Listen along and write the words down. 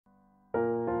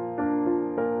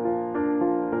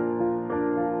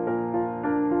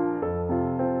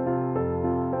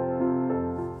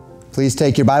Please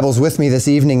take your Bibles with me this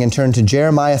evening and turn to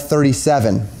Jeremiah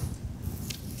 37.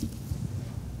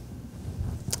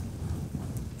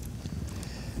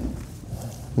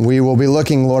 We will be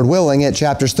looking, Lord willing, at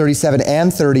chapters 37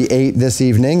 and 38 this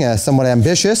evening. Somewhat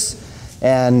ambitious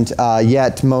and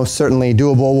yet most certainly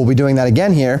doable. We'll be doing that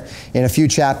again here in a few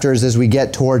chapters as we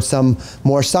get towards some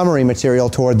more summary material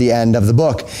toward the end of the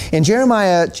book. In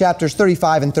Jeremiah chapters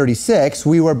 35 and 36,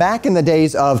 we were back in the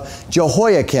days of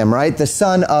Jehoiakim, right? The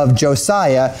son of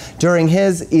Josiah during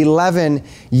his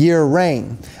 11-year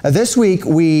reign. This week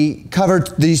we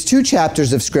covered these two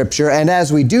chapters of Scripture, and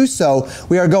as we do so,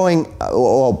 we are going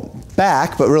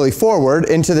back, but really forward,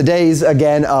 into the days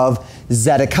again of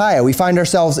Zedekiah. We find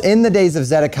ourselves in the days of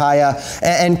Zedekiah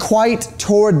and quite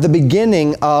toward the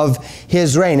beginning of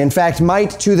his reign. In fact, might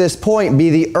to this point be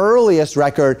the earliest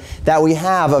record that we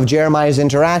have of Jeremiah's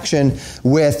interaction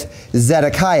with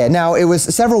Zedekiah. Now, it was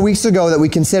several weeks ago that we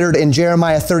considered in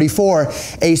Jeremiah 34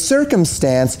 a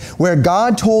circumstance where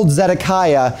God told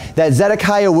Zedekiah that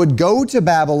Zedekiah would go to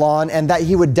Babylon and that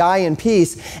he would die in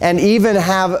peace, and even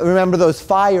have, remember, those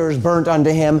fires burnt unto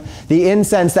him, the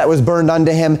incense that was burned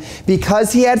unto him,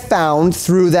 because he had found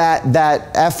through that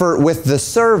effort with the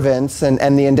servants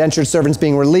and the indentured servants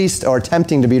being released or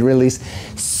attempting to be released,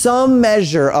 some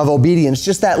measure of obedience,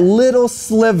 just that little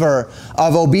sliver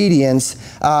of obedience,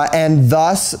 and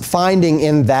thus finding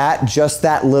in that just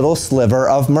that little sliver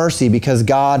of mercy, because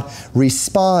God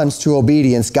responds to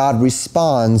obedience. God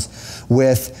responds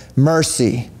with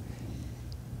mercy.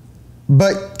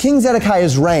 But King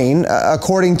Zedekiah's reign,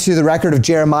 according to the record of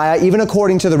Jeremiah, even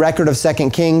according to the record of 2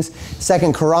 Kings,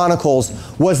 2 Chronicles,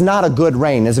 was not a good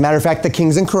reign. As a matter of fact, the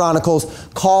Kings and Chronicles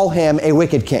call him a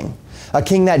wicked king, a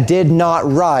king that did not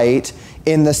right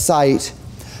in the sight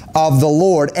of the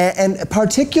Lord. And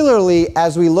particularly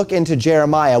as we look into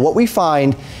Jeremiah, what we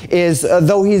find is,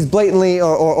 though he's blatantly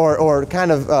or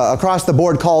kind of across the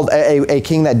board called a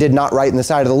king that did not right in the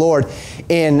sight of the Lord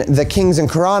in the Kings and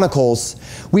Chronicles,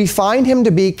 we find him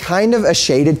to be kind of a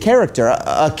shaded character,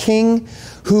 a king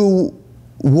who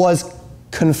was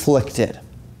conflicted,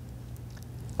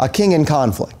 a king in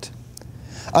conflict,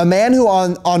 a man who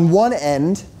on one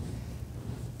end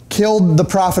killed the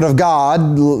prophet of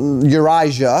God,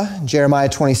 Uriah, Jeremiah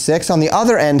 26. On the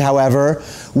other end, however,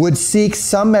 would seek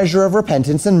some measure of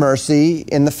repentance and mercy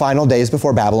in the final days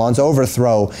before Babylon's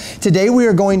overthrow. Today we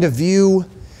are going to view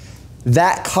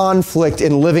that conflict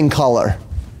in living color.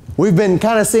 We've been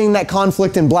kind of seeing that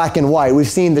conflict in black and white. We've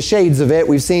seen the shades of it.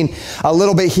 We've seen a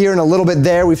little bit here and a little bit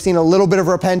there. We've seen a little bit of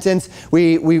repentance.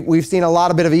 We've seen a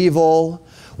lot of bit of evil.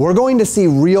 We're going to see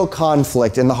real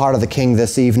conflict in the heart of the king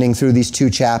this evening through these two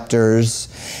chapters.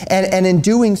 And in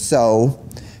doing so,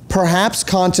 perhaps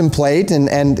contemplate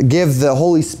and give the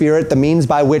Holy Spirit the means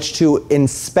by which to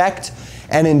inspect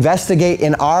and investigate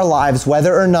in our lives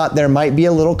whether or not there might be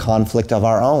a little conflict of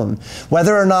our own,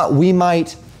 whether or not we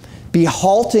might be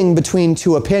halting between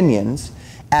two opinions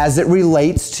as it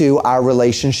relates to our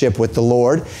relationship with the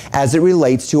Lord, as it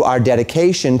relates to our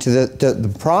dedication to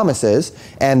the promises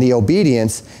and the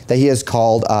obedience that He has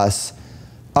called us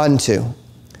unto.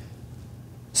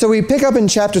 So we pick up in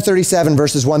chapter 37,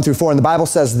 verses 1 through 4, and the Bible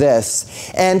says this: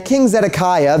 "And King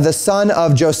Zedekiah, the son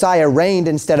of Josiah, reigned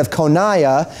instead of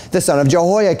Coniah, the son of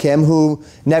Jehoiakim, who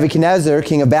Nebuchadnezzar,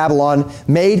 king of Babylon,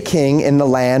 made king in the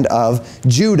land of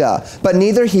Judah. But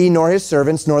neither he nor his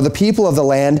servants nor the people of the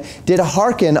land did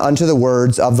hearken unto the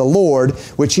words of the Lord,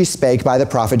 which he spake by the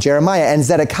prophet Jeremiah. And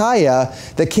Zedekiah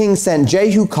the king sent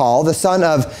Jehukal, the son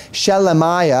of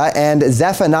Shelemiah, and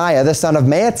Zephaniah, the son of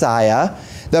Matthiah,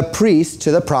 the priest,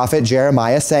 to the prophet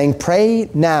Jeremiah, saying, Pray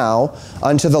now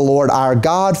unto the Lord our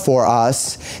God for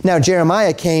us. Now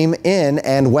Jeremiah came in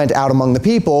and went out among the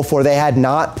people, for they had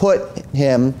not put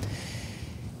him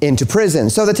into prison."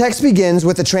 So the text begins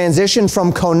with the transition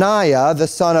from Coniah, the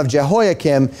son of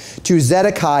Jehoiakim, to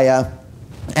Zedekiah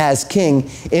as king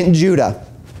in Judah.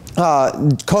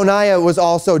 Coniah was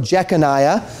also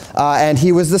Jeconiah, and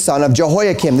he was the son of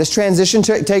Jehoiakim. This transition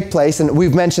take place, and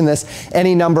we've mentioned this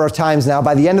any number of times now.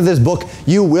 By the end of this book,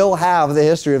 you will have the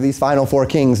history of these final four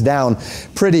kings down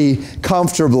pretty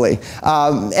comfortably.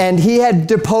 And he had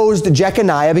deposed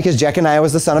Jeconiah because Jeconiah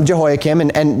was the son of Jehoiakim,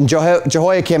 and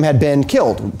Jehoiakim had been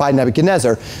killed by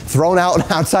Nebuchadnezzar, thrown out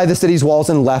outside the city's walls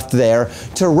and left there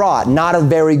to rot. Not a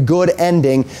very good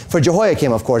ending for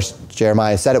Jehoiakim. Of course,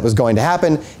 Jeremiah said it was going to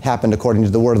happen. happened according to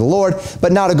the word of the Lord,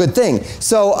 but not a good thing.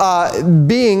 So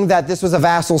being that this was a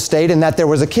vassal state and that there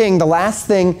was a king, the last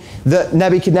thing that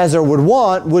Nebuchadnezzar would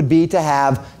want would be to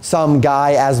have some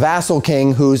guy as vassal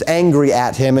king who's angry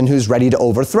at him and who's ready to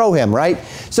overthrow him, right?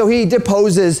 So he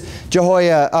deposes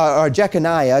Jehoiachin,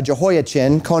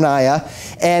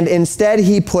 Coniah, and instead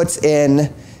he puts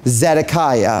in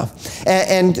Zedekiah.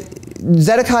 And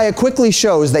Zedekiah quickly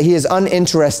shows that he is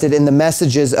uninterested in the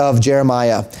messages of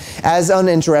Jeremiah, as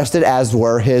uninterested as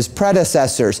were his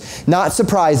predecessors. Not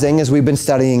surprising as we've been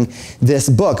studying this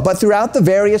book. But throughout the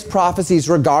various prophecies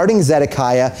regarding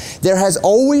Zedekiah, there has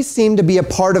always seemed to be a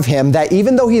part of him that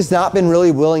even though he's not been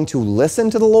really willing to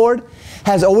listen to the Lord,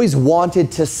 has always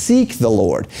wanted to seek the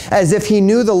Lord, as if he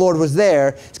knew the Lord was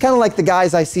there. It's kind of like the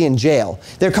guys I see in jail.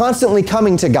 They're constantly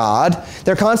coming to God.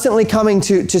 They're constantly coming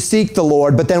to seek the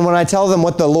Lord, but then when I tell them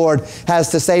what the Lord has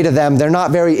to say to them, they're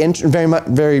not very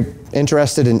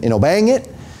interested in obeying it.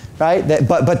 Right?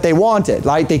 But they want it,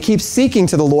 right? They keep seeking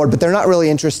to the Lord, but they're not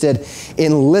really interested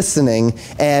in listening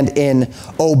and in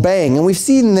obeying. And we've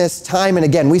seen this time and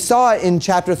again. We saw it in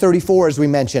chapter 34, as we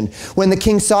mentioned, when the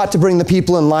king sought to bring the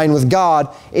people in line with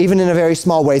God, even in a very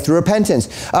small way through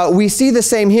repentance. We see the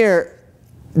same here,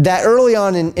 that early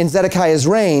on in Zedekiah's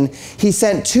reign, he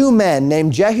sent two men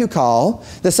named Jehukal,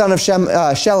 the son of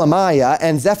Shelemiah,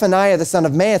 and Zephaniah, the son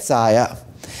of Maaseiah,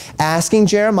 asking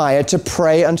Jeremiah to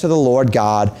pray unto the Lord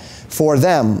God for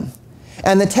them.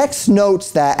 And the text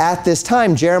notes that at this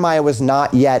time, Jeremiah was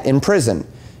not yet in prison.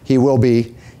 He will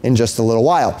be in just a little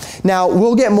while. Now,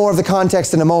 we'll get more of the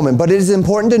context in a moment, but it is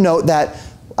important to note that,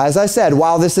 as I said,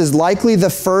 while this is likely the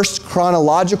first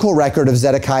chronological record of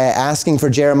Zedekiah asking for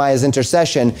Jeremiah's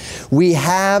intercession, we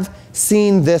have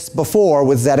seen this before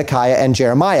with Zedekiah and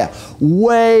Jeremiah.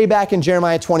 Way back in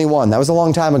Jeremiah 21. That was a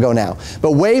long time ago now.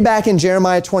 But way back in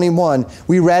Jeremiah 21,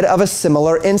 we read of a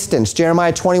similar instance.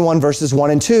 Jeremiah 21 verses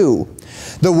 1 and 2.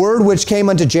 The word which came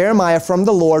unto Jeremiah from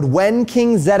the Lord when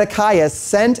King Zedekiah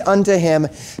sent unto him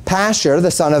Pashur,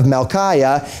 the son of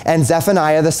Melchiah, and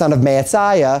Zephaniah, the son of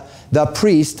Maaseiah, the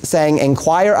priest, saying,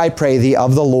 Inquire, I pray thee,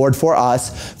 of the Lord for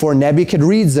us, for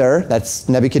Nebuchadrezzar, that's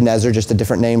Nebuchadnezzar, just a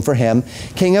different name for him,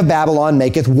 king of Babylon,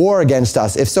 maketh war against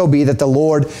us, if so be that the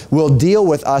Lord will deal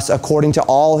with us according to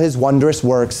all his wondrous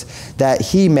works, that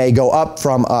he may go up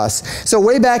from us. So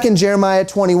way back in Jeremiah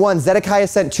 21, Zedekiah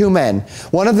sent two men.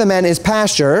 One of the men is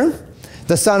Pashur,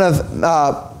 the son of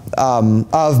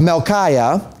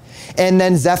Melchiah, and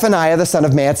then Zephaniah, the son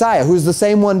of Maaseiah, who's the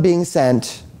same one being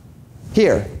sent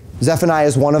here. Zephaniah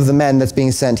is one of the men that's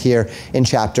being sent here in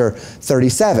chapter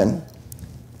 37.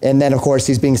 And then, of course,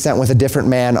 he's being sent with a different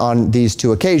man on these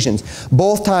two occasions.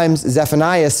 Both times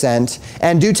Zephaniah is sent,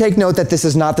 and do take note that this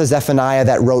is not the Zephaniah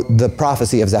that wrote the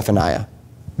prophecy of Zephaniah.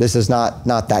 This is not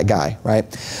that guy, right?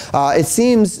 It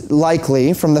seems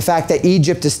likely from the fact that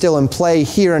Egypt is still in play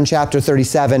here in chapter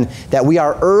 37 that we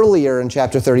are earlier in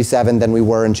chapter 37 than we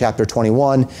were in chapter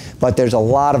 21, but there's a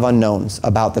lot of unknowns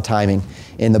about the timing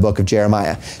in the book of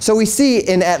Jeremiah. So we see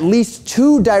in at least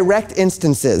two direct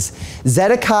instances,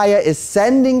 Zedekiah is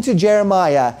sending to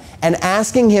Jeremiah and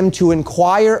asking him to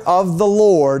inquire of the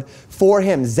Lord for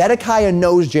him. Zedekiah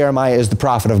knows Jeremiah is the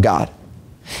prophet of God.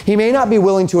 He may not be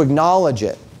willing to acknowledge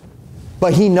it,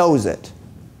 but he knows it.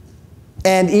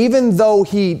 And even though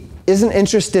he isn't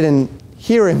interested in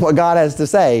hearing what God has to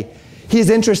say,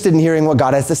 he's interested in hearing what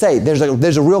God has to say. There's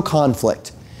a real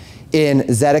conflict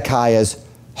in Zedekiah's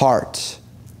heart.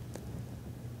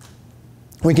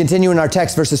 We continue in our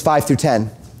text, verses 5 through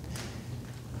 10.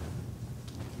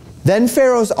 Then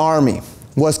Pharaoh's army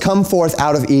was come forth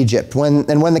out of Egypt, when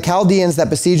the Chaldeans that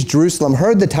besieged Jerusalem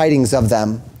heard the tidings of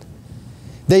them,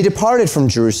 they departed from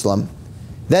Jerusalem.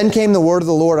 Then came the word of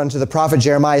the Lord unto the prophet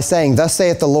Jeremiah, saying, Thus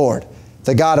saith the Lord,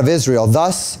 the God of Israel,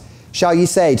 Thus shall ye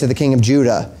say to the king of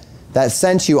Judah, that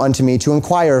sent you unto me to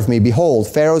inquire of me, Behold,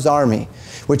 Pharaoh's army,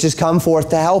 which is come forth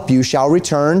to help you, shall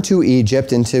return to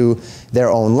Egypt into their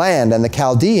own land, and the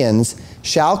Chaldeans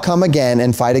shall come again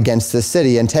and fight against this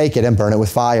city, and take it and burn it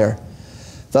with fire.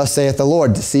 Thus saith the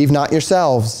Lord, Deceive not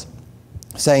yourselves,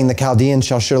 saying, The Chaldeans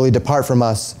shall surely depart from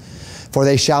us, for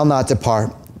they shall not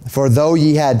depart. For though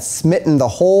ye had smitten the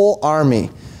whole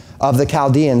army of the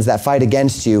Chaldeans that fight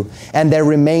against you, and there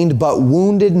remained but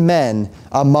wounded men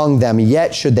among them,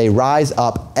 yet should they rise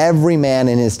up, every man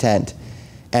in his tent,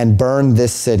 and burn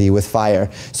this city with fire.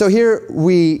 So here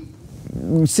we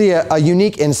see a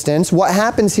unique instance. What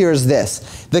happens here is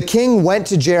this. The king went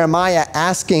to Jeremiah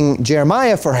asking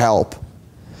Jeremiah for help,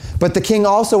 but the king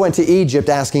also went to Egypt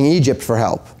asking Egypt for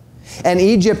help. And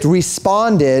Egypt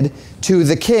responded to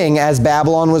the king as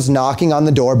Babylon was knocking on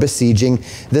the door, besieging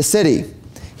the city.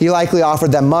 He likely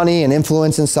offered them money and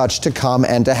influence and such to come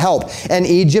and to help. And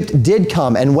Egypt did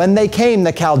come. And when they came,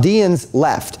 the Chaldeans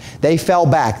left. They fell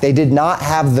back. They did not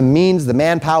have the means, the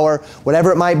manpower,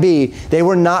 whatever it might be. They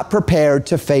were not prepared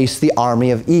to face the army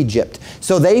of Egypt.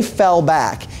 So they fell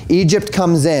back. Egypt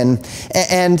comes in,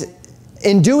 and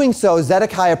in doing so,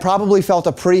 Zedekiah probably felt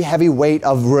a pretty heavy weight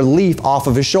of relief off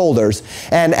of his shoulders.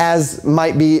 And as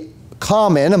might be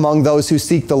common among those who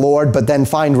seek the Lord but then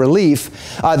find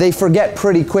relief, they forget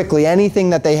pretty quickly anything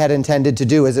that they had intended to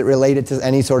do as it related to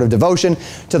any sort of devotion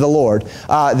to the Lord.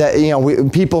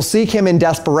 People seek him in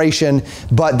desperation,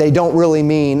 but they don't really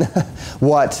mean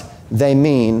what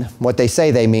they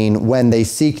say they mean when they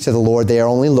seek to the Lord. They are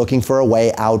only looking for a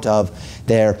way out of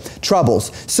their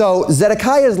troubles. So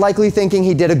Zedekiah is likely thinking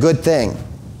he did a good thing.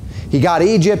 He got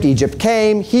Egypt. Egypt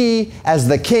came. He, as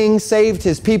the king, saved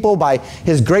his people by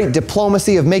his great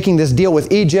diplomacy of making this deal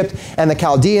with Egypt. And the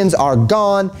Chaldeans are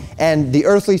gone. And the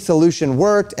earthly solution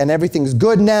worked. And everything's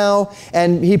good now.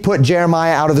 And he put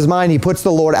Jeremiah out of his mind. He puts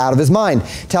the Lord out of his mind.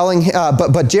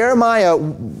 But Jeremiah,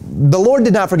 the Lord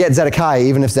did not forget Zedekiah,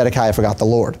 even if Zedekiah forgot the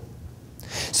Lord.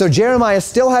 So Jeremiah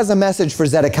still has a message for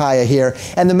Zedekiah here.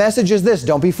 And the message is this: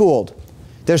 don't be fooled.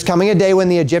 There's coming a day when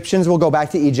the Egyptians will go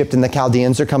back to Egypt and the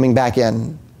Chaldeans are coming back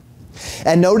in.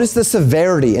 And notice the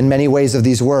severity in many ways of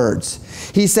these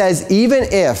words. He says, even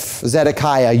if,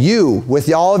 Zedekiah, you,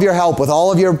 with all of your help, with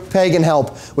all of your pagan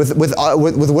help, with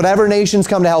whatever nations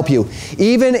come to help you,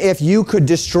 even if you could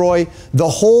destroy the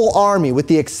whole army with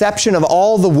the exception of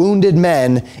all the wounded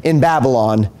men in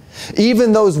Babylon,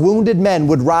 even those wounded men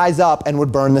would rise up and would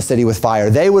burn the city with fire.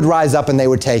 They would rise up and they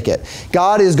would take it.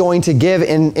 God is going to give,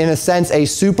 in a sense, a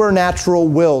supernatural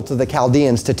will to the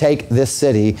Chaldeans to take this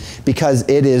city because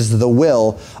it is the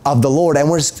will of the Lord. And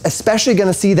we're especially going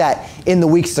to see that in the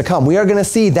weeks to come. We are going to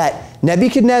see that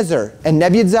Nebuchadnezzar and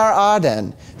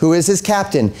Nebuzaradan, who is his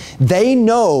captain, they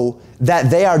know that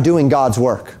they are doing God's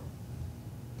work.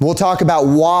 We'll talk about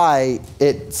why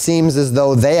it seems as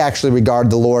though they actually regard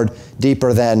the Lord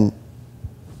deeper than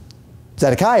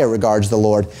Zedekiah regards the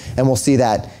Lord. And we'll see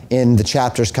that in the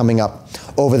chapters coming up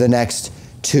over the next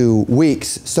 2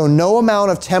 weeks. So no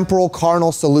amount of temporal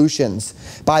carnal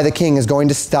solutions by the king is going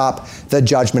to stop the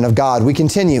judgment of God. We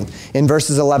continue in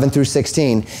verses 11 through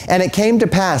 16. And it came to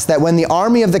pass that when the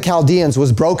army of the Chaldeans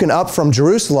was broken up from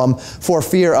Jerusalem for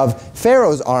fear of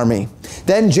Pharaoh's army,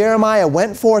 then Jeremiah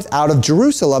went forth out of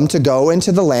Jerusalem to go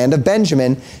into the land of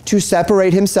Benjamin to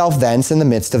separate himself thence in the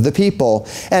midst of the people.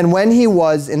 And when he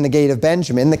was in the gate of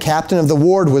Benjamin, the captain of the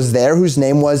ward was there, whose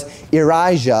name was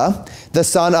Erijah, the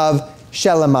son of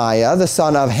Shelemiah, the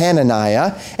son of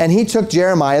Hananiah, and he took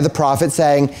Jeremiah the prophet,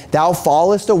 saying, Thou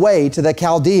fallest away to the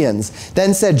Chaldeans.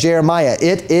 Then said Jeremiah,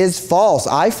 It is false.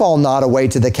 I fall not away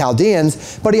to the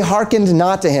Chaldeans. But he hearkened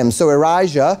not to him. So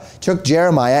Erijah took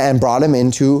Jeremiah and brought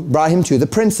him to the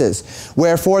princes.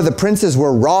 Wherefore the princes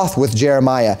were wroth with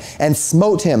Jeremiah, and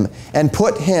smote him, and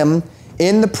put him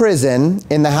in the prison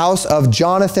in the house of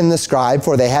Jonathan the scribe,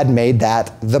 for they had made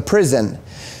that the prison.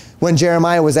 When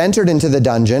Jeremiah was entered into the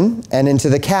dungeon and into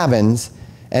the cabins,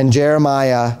 and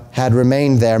Jeremiah had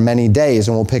remained there many days,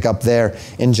 and we'll pick up there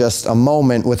in just a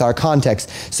moment with our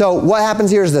context. So what happens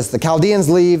here is this: the Chaldeans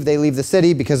leave. They leave the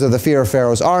city because of the fear of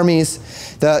Pharaoh's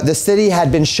armies. The city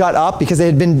had been shut up because it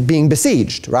had been being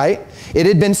besieged, right? It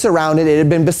had been surrounded. It had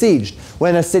been besieged.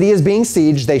 When a city is being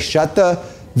sieged, they shut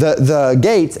the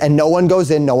gates, and no one goes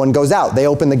in, no one goes out. They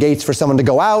open the gates for someone to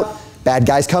go out. Bad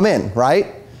guys come in,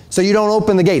 right? So you don't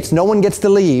open the gates. No one gets to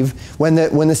leave when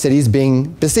the city is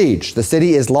being besieged. The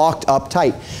city is locked up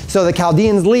tight. So the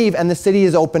Chaldeans leave and the city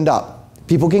is opened up.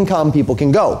 People can come, people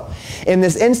can go. In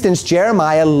this instance,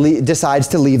 Jeremiah decides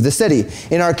to leave the city.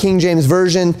 In our King James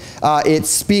Version, it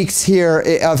speaks here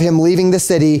of him leaving the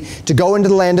city to go into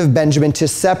the land of Benjamin to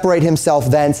separate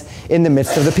himself thence in the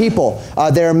midst of the people.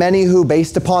 There are many who,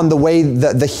 based upon the way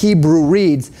the Hebrew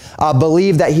reads,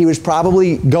 believe that he was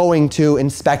probably going to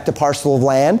inspect a parcel of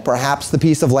land, perhaps the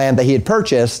piece of land that he had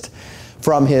purchased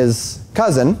from his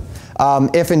cousin,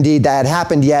 if indeed that had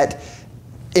happened yet.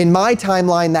 In my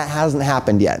timeline, that hasn't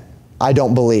happened yet. I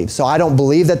don't believe. So I don't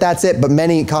believe that that's it, but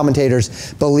many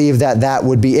commentators believe that that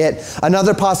would be it.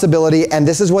 Another possibility, and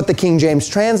this is what the King James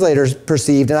translators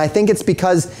perceived, and I think it's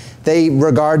because they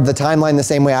regard the timeline the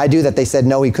same way I do, that they said,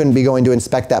 no, he couldn't be going to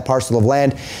inspect that parcel of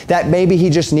land, that maybe he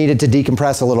just needed to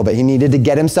decompress a little bit. He needed to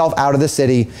get himself out of the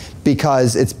city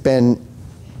because it's been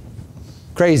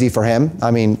crazy for him.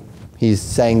 I mean, he's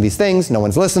saying these things, no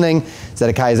one's listening,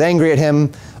 Zedekiah is angry at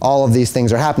him, all of these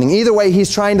things are happening. Either way,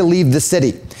 he's trying to leave the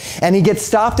city. And he gets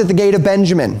stopped at the gate of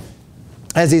Benjamin.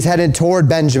 as he's headed toward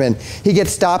Benjamin. He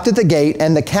gets stopped at the gate,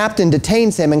 and the captain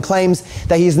detains him and claims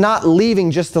that he's not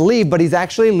leaving just to leave, but he's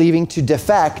actually leaving to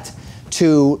defect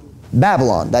to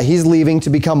Babylon, that he's leaving to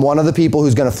become one of the people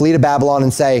who's going to flee to Babylon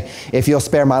and say, if you'll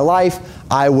spare my life,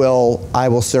 I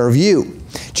will serve you.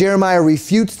 Jeremiah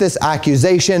refutes this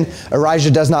accusation.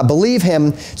 Ahijah does not believe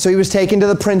him, so he was taken to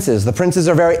the princes. The princes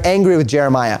are very angry with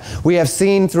Jeremiah. We have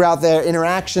seen throughout their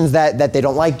interactions that they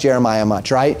don't like Jeremiah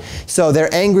much, right? So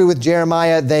they're angry with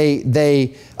Jeremiah.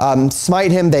 They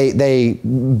smite him, they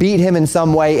beat him in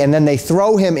some way, and then they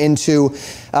throw him into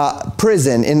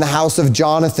prison in the house of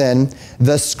Jonathan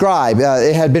the scribe.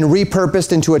 It had been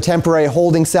repurposed into a temporary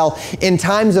holding cell. In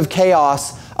times of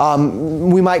chaos,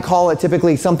 we might call it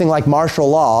typically something like martial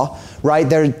law, right?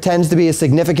 There tends to be a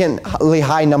significantly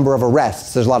high number of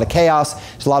arrests. There's a lot of chaos.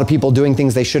 There's a lot of people doing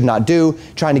things they should not do,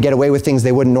 trying to get away with things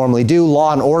they wouldn't normally do.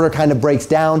 Law and order kind of breaks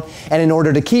down. And in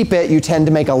order to keep it, you tend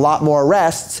to make a lot more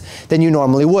arrests than you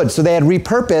normally would. So they had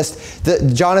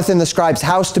repurposed Jonathan the scribe's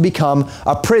house to become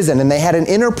a prison. And they had an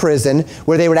inner prison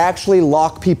where they would actually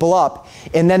lock people up.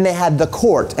 And then they had the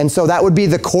court. And so that would be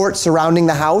the court surrounding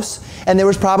the house. And there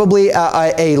was probably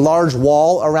a large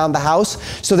wall around the house.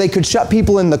 So they could shut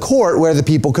people in the court where the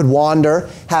people could wander,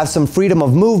 have some freedom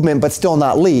of movement, but still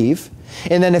not leave.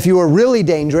 And then if you were really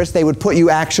dangerous, they would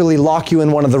lock you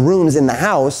in one of the rooms in the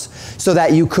house so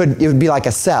that it would be like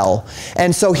a cell.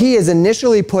 And so he is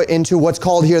initially put into what's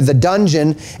called here the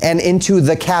dungeon and into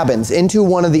the cabins, into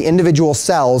one of the individual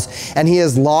cells, and he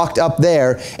is locked up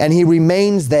there, and he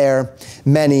remains there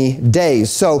many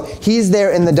days. So he's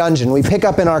there in the dungeon. We pick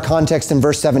up in our context in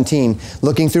verse 17,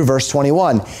 looking through verse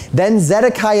 21. Then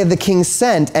Zedekiah the king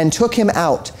sent and took him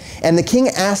out, and the king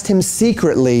asked him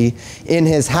secretly in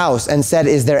his house and said,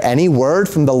 is there any word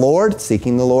from the Lord?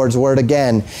 Seeking the Lord's word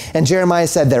again. And Jeremiah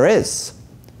said, there is.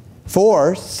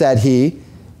 For, said he,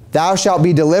 thou shalt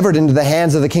be delivered into the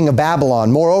hands of the king of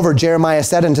Babylon. Moreover, Jeremiah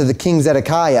said unto the king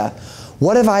Zedekiah,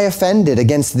 what have I offended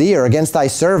against thee or against thy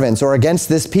servants or against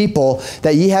this people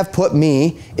that ye have put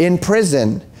me in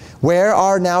prison? Where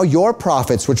are now your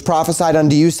prophets which prophesied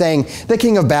unto you, saying, the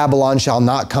king of Babylon shall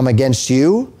not come against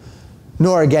you,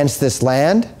 nor against this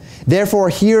land? Therefore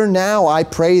hear now, I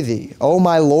pray thee, O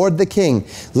my lord the king,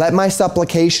 let my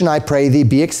supplication, I pray thee,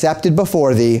 be accepted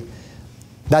before thee,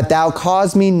 that thou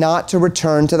cause me not to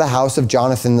return to the house of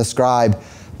Jonathan the scribe,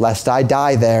 lest I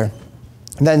die there.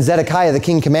 Then Zedekiah the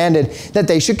king commanded that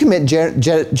they should commit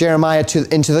Jeremiah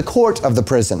into the court of the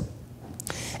prison,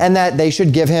 and that they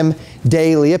should give him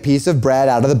daily a piece of bread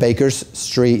out of the baker's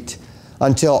street,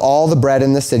 until all the bread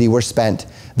in the city were spent.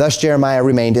 Thus Jeremiah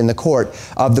remained in the court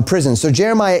of the prison. So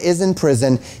Jeremiah is in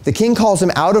prison. The king calls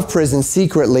him out of prison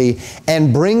secretly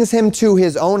and brings him to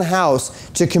his own house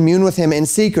to commune with him in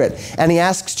secret. And he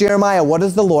asks Jeremiah, what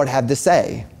does the Lord have to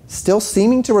say? Still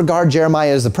seeming to regard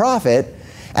Jeremiah as a prophet,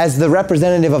 as the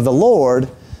representative of the Lord,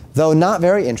 though not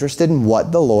very interested in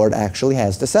what the Lord actually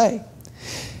has to say.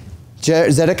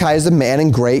 Zedekiah is a man in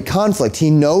great conflict.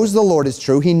 He knows the Lord is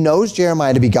true. He knows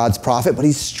Jeremiah to be God's prophet, but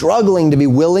he's struggling to be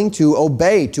willing to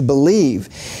obey, to believe.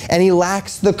 And he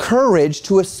lacks the courage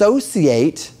to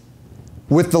associate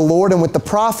with the Lord and with the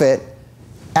prophet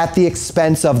at the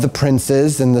expense of the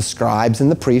princes and the scribes and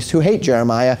the priests who hate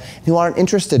Jeremiah, who aren't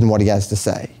interested in what he has to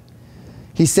say.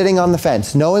 He's sitting on the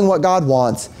fence, knowing what God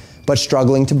wants, but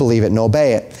struggling to believe it and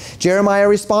obey it. Jeremiah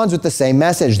responds with the same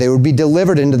message. They would be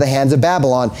delivered into the hands of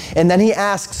Babylon. And then he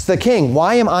asks the king,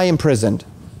 why am I imprisoned?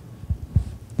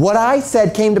 What I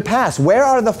said came to pass. Where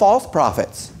are the false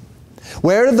prophets?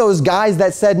 Where are those guys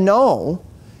that said, no,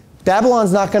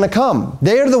 Babylon's not going to come?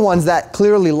 They're the ones that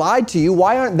clearly lied to you.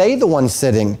 Why aren't they the ones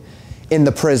sitting in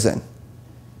the prison?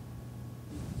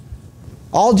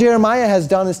 All Jeremiah has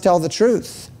done is tell the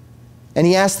truth. And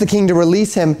he asked the king to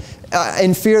release him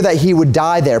in fear that he would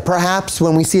die there. Perhaps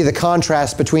when we see the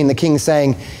contrast between the king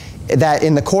saying that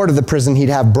in the court of the prison he'd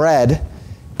have bread,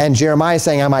 and Jeremiah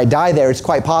saying I might die there, it's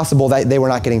quite possible that they were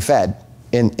not getting fed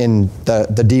in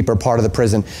the deeper part of the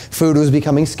prison. Food was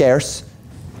becoming scarce.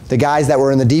 The guys that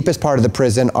were in the deepest part of the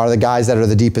prison are the guys that are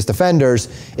the deepest offenders.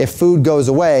 If food goes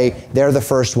away, they're the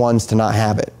first ones to not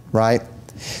have it, right?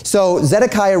 So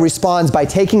Zedekiah responds by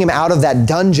taking him out of that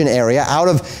dungeon area, out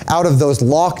of those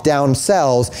lockdown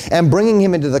cells, and bringing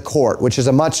him into the court, which is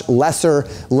a much lesser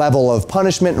level of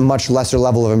punishment, a much lesser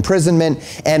level of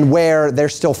imprisonment, and where they're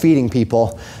still feeding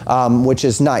people, which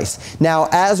is nice. Now,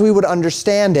 as we would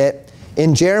understand it,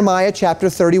 in Jeremiah chapter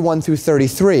 31 through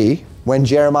 33, when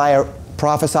Jeremiah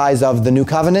prophesies of the new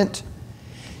covenant,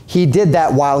 he did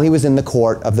that while he was in the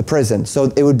court of the prison. So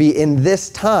it would be in this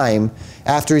time,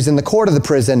 after he's in the court of the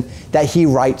prison, that he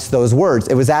writes those words.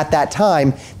 It was at that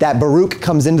time that Baruch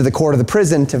comes into the court of the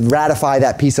prison to ratify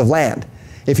that piece of land,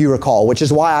 if you recall, which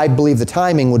is why I believe the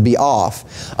timing would be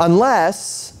off.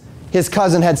 Unless his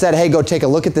cousin had said, hey, go take a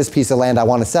look at this piece of land, I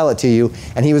want to sell it to you,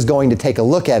 and he was going to take a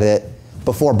look at it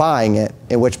before buying it,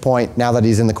 at which point, now that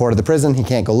he's in the court of the prison, he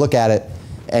can't go look at it,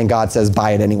 and God says,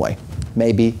 buy it anyway.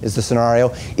 Maybe is the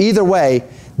scenario. Either way,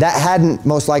 that hadn't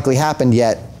most likely happened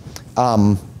yet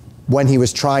when he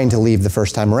was trying to leave the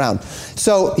first time around.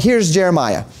 So here's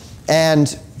Jeremiah,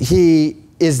 and he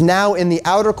is now in the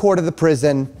outer court of the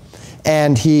prison,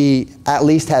 and he at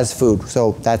least has food.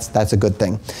 So that's a good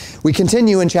thing. We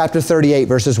continue in chapter 38,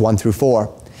 verses 1 through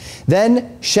 4.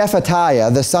 Then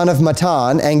Shephatiah, the son of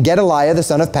Mattan, and Gedaliah, the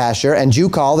son of Pashur, and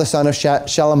Jukal, the son of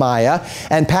Shelemiah,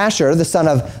 and Pashur, the son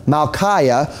of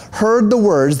Malchiah, heard the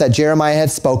words that Jeremiah had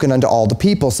spoken unto all the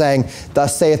people, saying,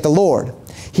 Thus saith the Lord,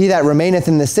 He that remaineth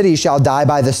in the city shall die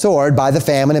by the sword, by the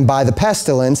famine, and by the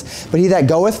pestilence, but he that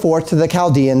goeth forth to the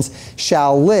Chaldeans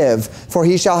shall live, for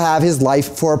he shall have his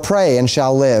life for a prey, and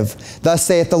shall live. Thus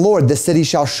saith the Lord, This city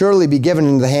shall surely be given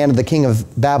into the hand of the king of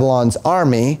Babylon's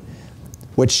army,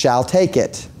 which shall take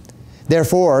it.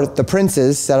 Therefore the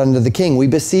princes said unto the king, We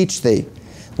beseech thee,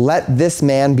 let this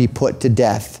man be put to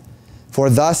death. For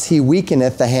thus he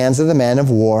weakeneth the hands of the men of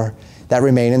war that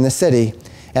remain in the city,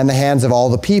 and the hands of all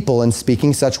the people in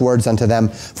speaking such words unto them.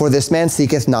 For this man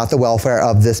seeketh not the welfare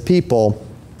of this people,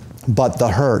 but the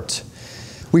hurt.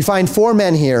 We find 4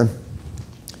 men here,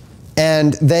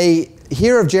 and they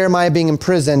hear of Jeremiah being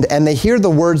imprisoned, and they hear the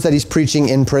words that he's preaching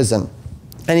in prison.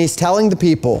 And he's telling the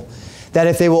people that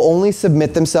if they will only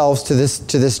submit themselves to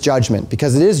this judgment,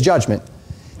 because it is judgment,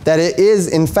 that it is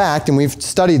in fact, and we've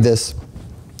studied this,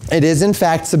 it is in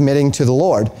fact submitting to the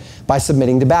Lord by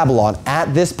submitting to Babylon.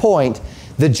 At this point,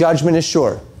 the judgment is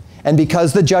sure. And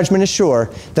because the judgment is sure,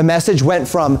 the message went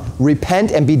from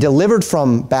repent and be delivered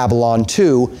from Babylon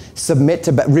to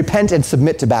repent and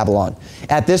submit to Babylon.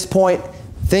 At this point,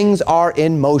 things are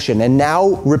in motion, and now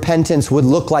repentance would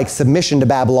look like submission to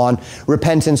Babylon.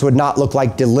 Repentance would not look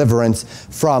like deliverance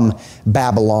from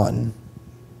Babylon.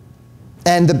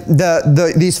 And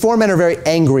these 4 men are very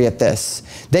angry at this.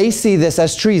 They see this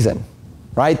as treason,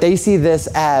 right? They see this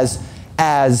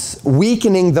as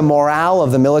weakening the morale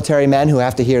of the military men who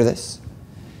have to hear this.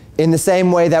 In the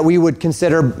same way that we would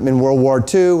consider in World War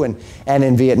II and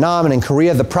in Vietnam and in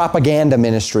Korea, the propaganda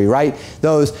ministry, right?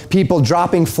 Those people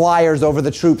dropping flyers over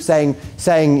the troops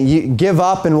saying give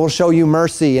up and we'll show you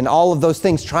mercy, and all of those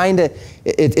things,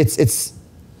 it's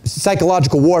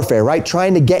psychological warfare, right?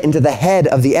 Trying to get into the head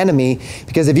of the enemy,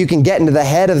 because if you can get into the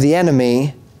head of the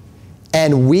enemy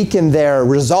and weaken their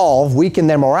resolve, weaken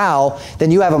their morale,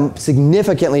 then you have a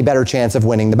significantly better chance of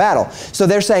winning the battle. So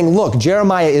they're saying, look,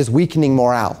 Jeremiah is weakening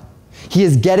morale. He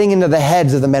is getting into the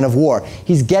heads of the men of war.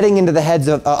 He's getting into the heads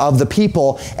of the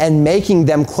people and making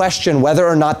them question whether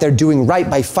or not they're doing right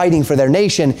by fighting for their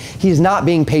nation. He's not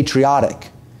being patriotic.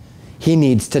 He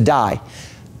needs to die.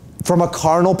 From a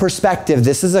carnal perspective,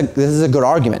 this is a good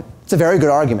argument. It's a very good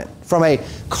argument from a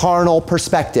carnal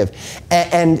perspective.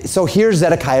 And so here's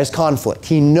Zedekiah's conflict.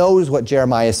 He knows what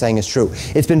Jeremiah is saying is true.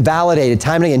 It's been validated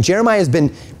time and again. Jeremiah has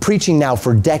been preaching now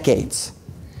for decades,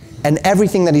 and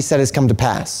everything that he said has come to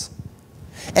pass.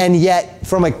 And yet,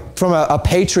 from a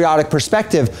patriotic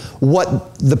perspective,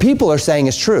 what the people are saying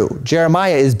is true.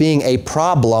 Jeremiah is being a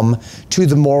problem to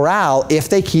the morale if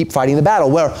they keep fighting the battle.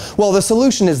 Well, the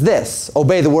solution is this: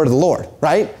 obey the word of the Lord,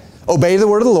 right? Obey the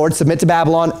word of the Lord, submit to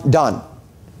Babylon, done.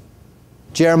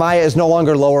 Jeremiah is no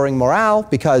longer lowering morale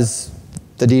because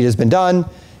the deed has been done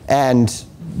and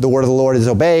the word of the Lord is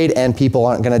obeyed and people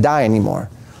aren't going to die anymore.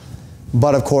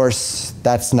 But of course,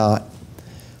 that's not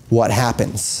what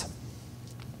happens.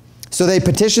 So they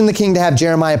petition the king to have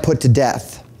Jeremiah put to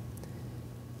death.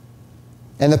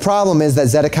 And the problem is that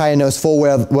Zedekiah knows full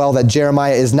well that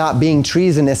Jeremiah is not being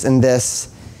treasonous in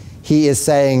this. He is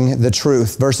saying the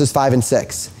truth. Verses 5 and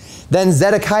 6. Then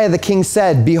Zedekiah the king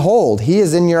said, Behold, he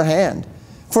is in your hand.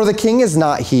 For the king is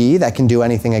not he that can do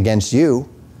anything against you.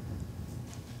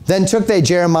 Then took they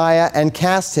Jeremiah and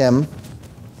cast him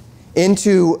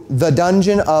into the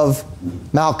dungeon of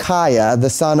Malchiah, the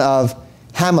son of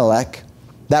Hamelech,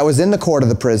 that was in the court of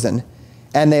the prison.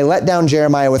 And they let down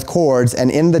Jeremiah with cords,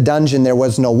 and in the dungeon there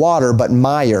was no water, but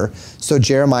mire. So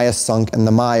Jeremiah sunk in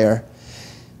the mire.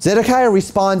 Zedekiah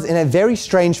responds in a very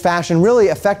strange fashion, really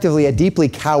effectively a deeply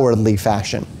cowardly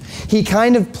fashion. He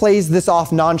kind of plays this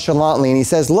off nonchalantly, and he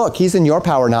says, look, he's in your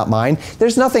power, not mine.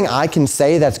 There's nothing I can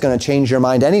say that's going to change your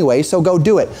mind anyway, so go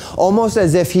do it. Almost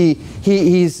as if he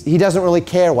doesn't really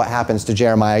care what happens to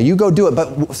Jeremiah. You go do it,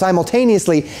 but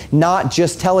simultaneously not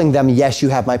just telling them, yes, you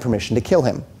have my permission to kill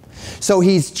him. So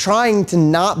he's trying to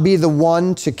not be the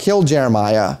one to kill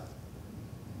Jeremiah,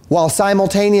 while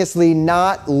simultaneously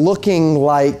not looking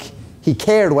like he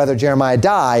cared whether Jeremiah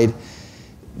died,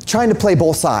 trying to play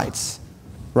both sides.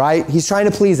 Right? He's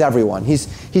trying to please everyone.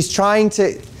 He's trying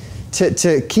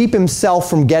to keep himself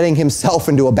from getting himself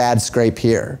into a bad scrape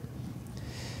here.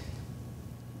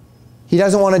 He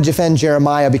doesn't want to defend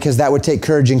Jeremiah because that would take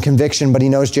courage and conviction, but he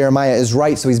knows Jeremiah is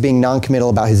right, so he's being non-committal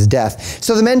about his death.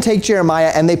 So the men take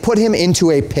Jeremiah and they put him into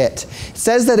a pit. It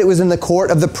says that it was in the court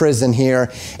of the prison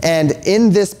here, and in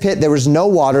this pit there was no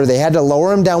water. They had to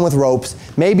lower him down with ropes,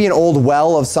 maybe an old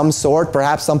well of some sort,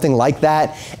 perhaps something like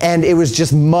that, and it was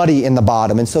just muddy in the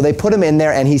bottom. And so they put him in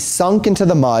there and he sunk into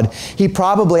the mud. He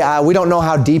probably, we don't know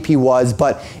how deep he was,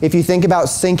 but if you think about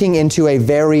sinking into a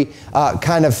very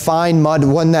kind of fine mud,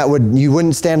 one that you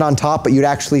wouldn't stand on top, but you'd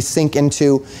actually sink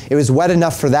into. It was wet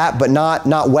enough for that, but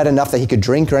not wet enough that he could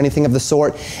drink or anything of the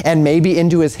sort. And maybe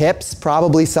into his hips,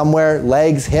 probably somewhere,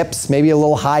 legs, hips, maybe a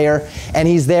little higher. And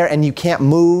he's there and you can't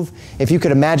move. If you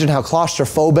could imagine how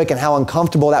claustrophobic and how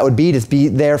uncomfortable that would be to be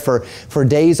there for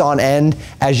days on end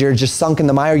as you're just sunk in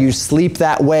the mire. You sleep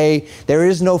that way. There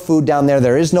is no food down there.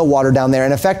 There is no water down there.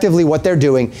 And effectively what they're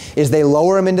doing is they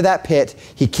lower him into that pit.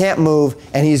 He can't move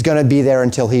and he's going to be there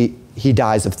until he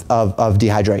dies of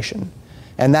dehydration.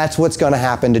 And that's what's going to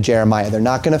happen to Jeremiah. They're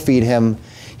not going to feed him.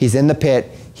 He's in the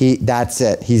pit. That's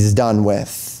it. He's done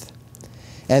with.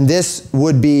 And this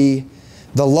would be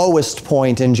the lowest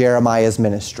point in Jeremiah's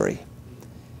ministry.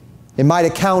 It might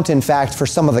account, in fact, for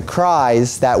some of the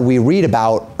cries that we read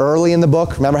about early in the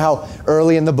book. Remember how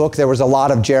early in the book there was a lot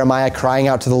of Jeremiah crying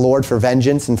out to the Lord for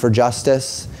vengeance and for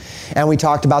justice? And we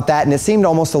talked about that, and it seemed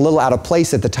almost a little out of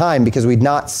place at the time because we'd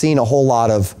not seen a whole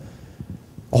lot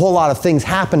of things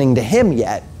happening to him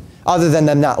yet, other than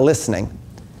them not listening.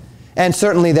 And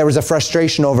certainly there was a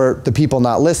frustration over the people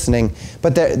not listening,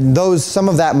 but some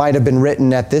of that might have been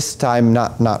written at this time,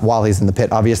 not while he's in the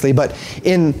pit, obviously, but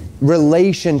in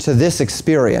relation to this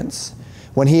experience,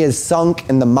 when he is sunk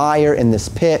in the mire in this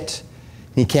pit,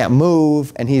 he can't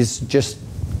move, and he's just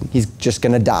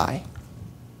going to die.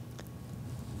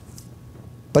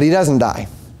 But he doesn't die.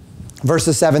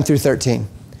 Verses 7 through 13.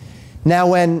 Now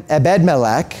when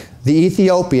Ebed-melech, the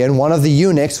Ethiopian, one of the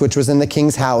eunuchs which was in the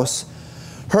king's house,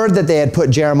 heard that they had put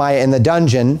Jeremiah in the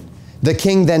dungeon, the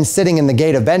king then sitting in the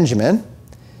gate of Benjamin,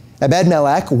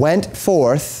 Ebed-melech went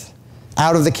forth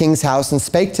out of the king's house and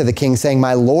spake to the king, saying,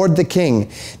 My lord the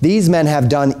king, these men have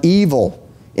done evil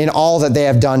in all that they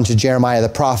have done to Jeremiah the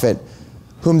prophet,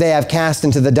 whom they have cast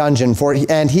into the dungeon,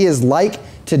 and he is like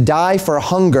to die for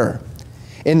hunger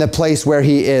in the place where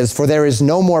he is, for there is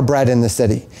no more bread in the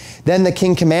city. Then the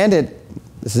king commanded,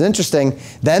 this is interesting,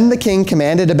 then the king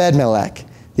commanded Ebed-melech,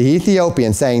 the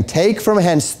Ethiopian, saying, Take from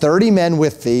hence 30 men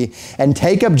with thee, and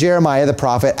take up Jeremiah the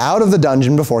prophet out of the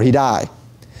dungeon before he die.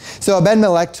 So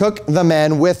Ebed-melech took the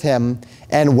men with him,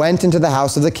 and went into the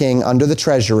house of the king under the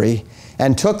treasury,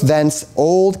 and took thence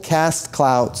old cast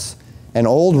clouts and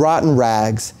old rotten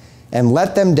rags, and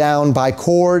let them down by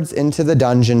cords into the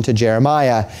dungeon to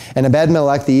Jeremiah. And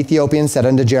Ebed-melech the Ethiopian said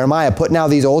unto Jeremiah, Put now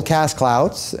these old cast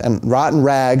clouts and rotten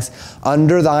rags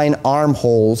under thine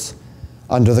armholes,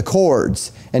 under the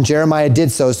cords. And Jeremiah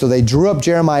did so. So they drew up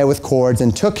Jeremiah with cords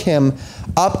and took him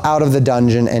up out of the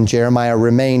dungeon, and Jeremiah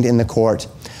remained in the court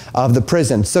of the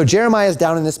prison. So Jeremiah is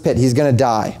down in this pit. He's going to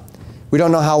die. We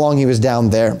don't know how long he was down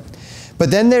there.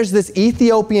 But then there's this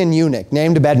Ethiopian eunuch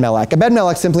named Ebed-melech.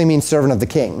 Ebed-melech simply means servant of the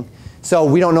king. So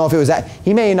we don't know if it was that.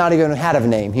 He may not even have had a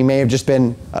name. He may have just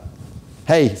been,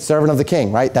 hey, servant of the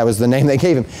king, right? That was the name they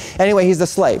gave him. Anyway, he's a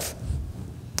slave.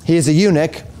 He is a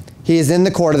eunuch. He is in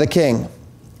the court of the king.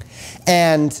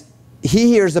 And he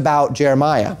hears about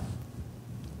Jeremiah.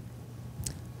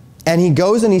 And he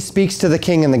goes and he speaks to the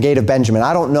king in the gate of Benjamin.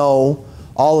 I don't know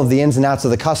all of the ins and outs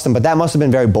of the custom, but that must have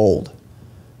been very bold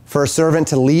for a servant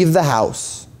to leave the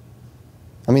house.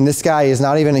 I mean, this guy is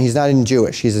he's not even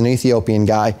Jewish. He's an Ethiopian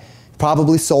guy,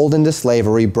 probably sold into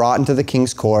slavery, brought into the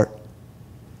king's court.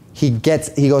 He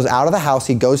goes out of the house.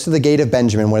 He goes to the gate of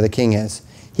Benjamin where the king is.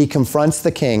 He confronts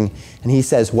the king and he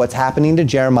says, what's happening to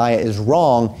Jeremiah is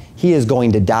wrong. He is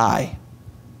going to die.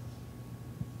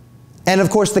 And of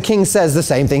course the king says the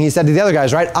same thing he said to the other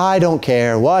guys, right? I don't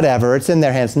care, whatever, it's in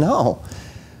their hands. No,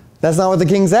 that's not what the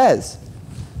king says.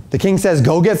 The king says,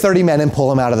 go get 30 men and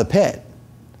pull him out of the pit.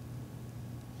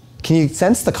 Can you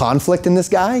sense the conflict in this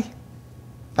guy?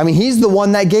 I mean, he's the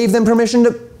one that gave them permission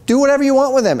to do whatever you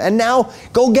want with him. And now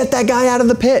go get that guy out of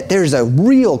the pit. There's a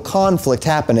real conflict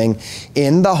happening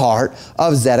in the heart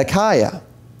of Zedekiah.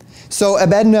 So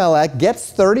Ebed-Melech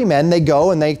gets 30 men. They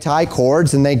go and they tie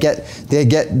cords and they get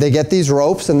these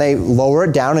ropes and they lower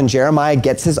it down, and Jeremiah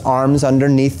gets his arms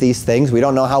underneath these things. We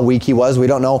don't know how weak he was. We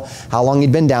don't know how long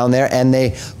he'd been down there. And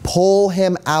they pull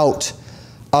him out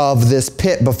of this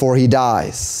pit before he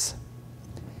dies.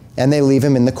 And they leave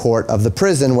him in the court of the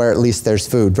prison where at least there's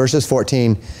food. Verses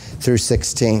 14 through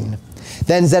 16.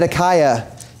 Then Zedekiah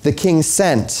the king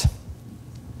sent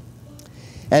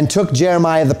and took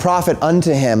Jeremiah the prophet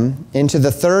unto him into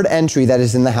the third entry that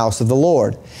is in the house of the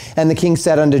Lord. And the king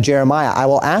said unto Jeremiah, I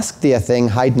will ask thee a thing,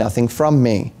 hide nothing from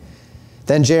me.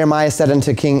 Then Jeremiah said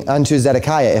unto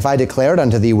Zedekiah, if I declare it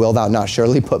unto thee, wilt thou not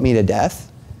surely put me to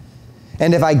death?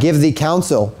 And if I give thee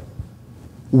counsel,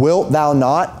 wilt thou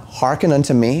not hearken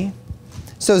unto me?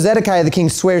 So Zedekiah the king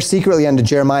swears secretly unto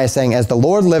Jeremiah, saying, as the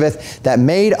Lord liveth, that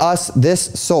made us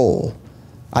this soul,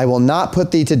 I will not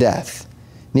put thee to death,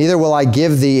 neither will I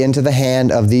give thee into the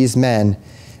hand of these men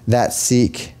that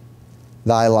seek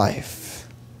thy life.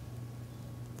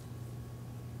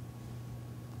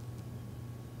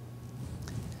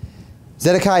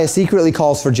 Zedekiah secretly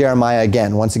calls for Jeremiah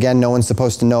again. Once again, no one's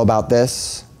supposed to know about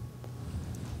this.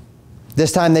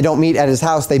 This time they don't meet at his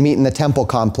house, they meet in the temple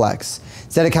complex.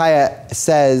 Zedekiah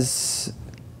says,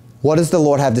 what does the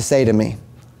Lord have to say to me?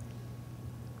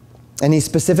 And he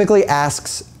specifically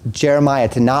asks Jeremiah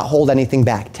to not hold anything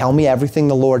back. Tell me everything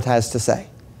the Lord has to say.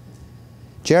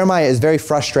 Jeremiah is very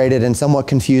frustrated and somewhat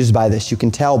confused by this. You can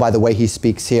tell by the way he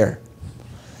speaks here.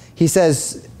 He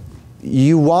says,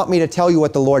 you want me to tell you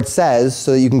what the Lord says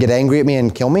so that you can get angry at me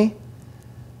and kill me?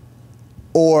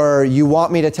 Or you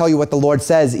want me to tell you what the Lord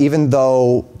says even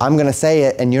though I'm going to say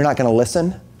it and you're not going to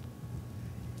listen?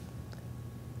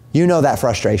 You know that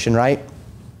frustration, right?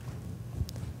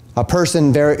 A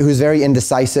person who's very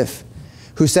indecisive,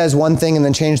 who says one thing and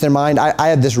then change their mind. I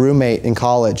had this roommate in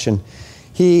college, and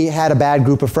he had a bad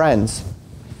group of friends.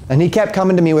 And he kept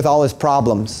coming to me with all his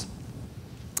problems.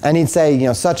 And he'd say, you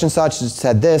know, such and such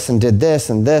said this and did this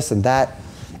and this and that.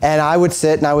 And I would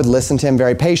sit and I would listen to him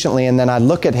very patiently, and then I'd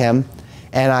look at him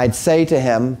and I'd say to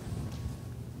him,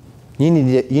 you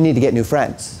need to get new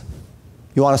friends.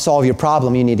 You want to solve your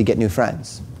problem, you need to get new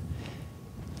friends.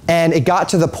 And it got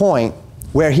to the point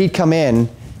where he'd come in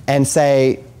and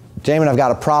say, Jamen, I've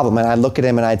got a problem. And I'd look at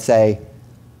him and I'd say,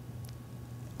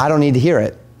 I don't need to hear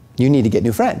it. You need to get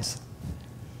new friends.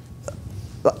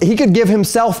 He could give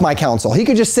himself my counsel. He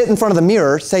could just sit in front of the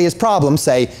mirror, say his problem,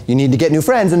 say, you need to get new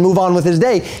friends, and move on with his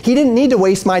day. He didn't need to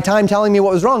waste my time telling me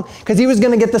what was wrong, because he was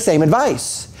going to get the same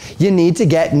advice. You need to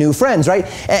get new friends, right?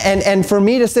 And for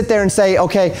me to sit there and say,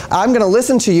 okay, I'm going to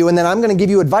listen to you, and then I'm going to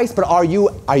give you advice, but are you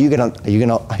going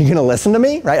to listen to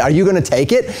me, right? Are you going to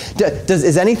take it?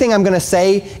 Is anything I'm going to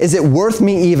say, is it worth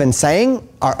me even saying?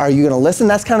 Are you going to listen?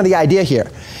 That's kind of the idea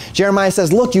here. Jeremiah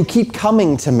says, look, you keep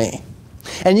coming to me.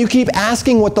 And you keep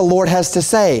asking what the Lord has to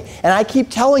say. And I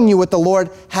keep telling you what the Lord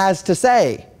has to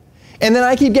say. And then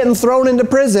I keep getting thrown into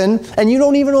prison, and you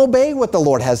don't even obey what the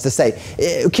Lord has to say.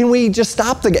 Can we just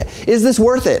stop is this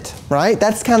worth it? Right?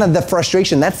 That's kind of the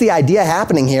frustration. That's the idea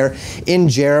happening here in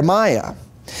Jeremiah.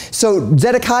 So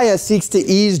Zedekiah seeks to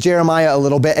ease Jeremiah a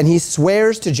little bit, and he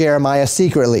swears to Jeremiah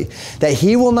secretly that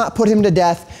he will not put him to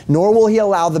death, nor will he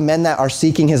allow the men that are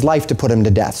seeking his life to put him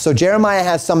to death. So Jeremiah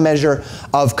has some measure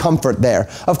of comfort there.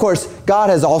 Of course, God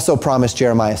has also promised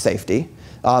Jeremiah safety.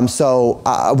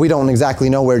 We don't exactly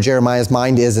know where Jeremiah's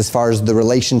mind is as far as the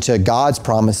relation to God's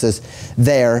promises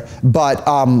there, but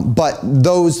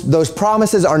those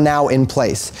promises are now in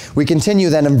place. We continue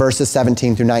then in verses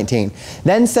 17 through 19.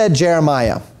 Then said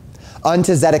Jeremiah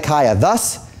unto Zedekiah,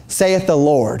 thus saith the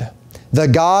Lord, the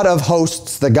God of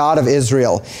hosts, the God of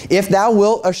Israel, if thou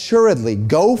wilt assuredly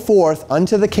go forth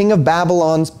unto the king of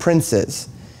Babylon's princes,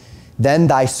 then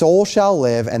thy soul shall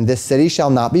live, and this city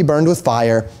shall not be burned with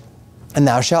fire, and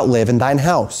thou shalt live in thine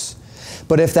house.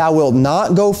 But if thou wilt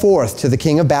not go forth to the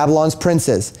king of Babylon's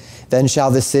princes, then shall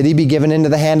the city be given into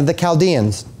the hand of the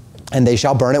Chaldeans, and they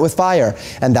shall burn it with fire,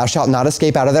 and thou shalt not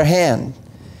escape out of their hand.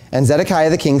 And Zedekiah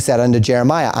the king said unto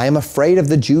Jeremiah, I am afraid of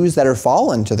the Jews that are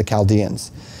fallen to the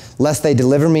Chaldeans, lest they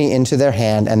deliver me into their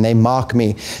hand, and they mock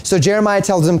me. So Jeremiah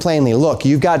tells him plainly, look,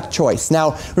 you've got a choice.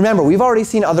 Now, remember, we've already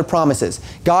seen other promises.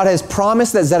 God has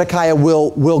promised that Zedekiah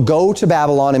will go to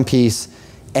Babylon in peace,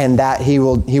 and that he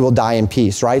will die in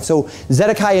peace, right? So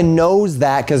Zedekiah knows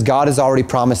that because God has already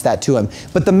promised that to him.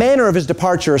 But the manner of his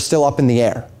departure is still up in the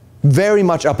air, very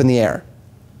much up in the air.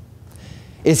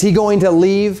 Is he going to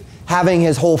leave having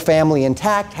his whole family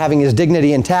intact, having his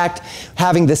dignity intact,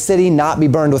 having the city not be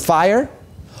burned with fire?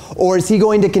 Or is he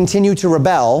going to continue to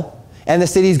rebel, and the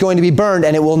city is going to be burned,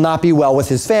 and it will not be well with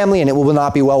his family, and it will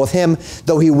not be well with him,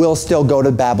 though he will still go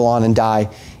to Babylon and die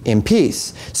in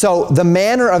peace? So the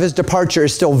manner of his departure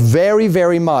is still very,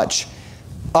 very much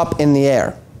up in the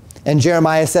air. And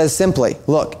Jeremiah says simply,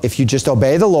 look, if you just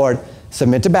obey the Lord,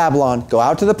 submit to Babylon, go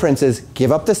out to the princes,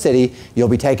 give up the city, you'll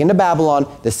be taken to Babylon,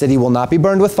 the city will not be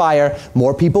burned with fire,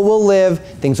 more people will live,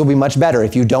 things will be much better.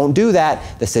 If you don't do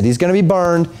that, the city's going to be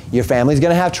burned, your family's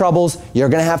going to have troubles, you're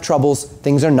going to have troubles,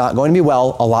 things are not going to be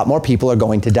well, a lot more people are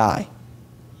going to die.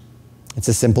 It's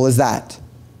as simple as that.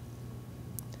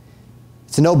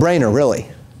 It's a no-brainer, really.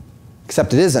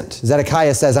 Except it isn't.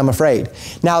 Zedekiah says, I'm afraid.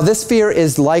 Now, this fear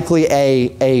is likely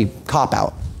a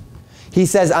cop-out. He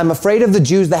says, I'm afraid of the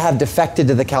Jews that have defected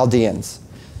to the Chaldeans.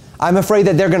 I'm afraid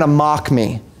that they're going to mock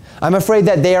me. I'm afraid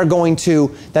that they are going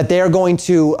to,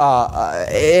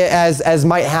 as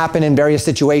might happen in various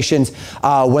situations,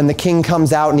 when the king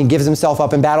comes out and he gives himself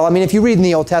up in battle. I mean, if you read in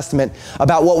the Old Testament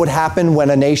about what would happen when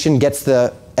a nation gets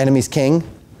the enemy's king,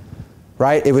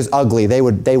 right? It was ugly. They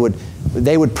would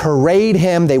parade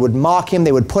him, they would mock him,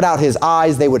 they would put out his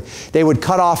eyes, they would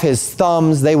cut off his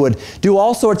thumbs, they would do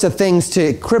all sorts of things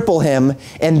to cripple him,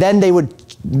 and then they would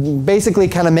basically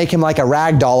kind of make him like a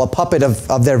rag doll, a puppet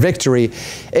of their victory.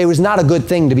 It was not a good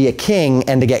thing to be a king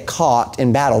and to get caught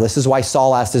in battle. This is why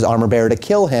Saul asked his armor bearer to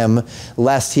kill him,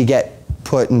 lest he get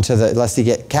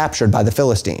captured by the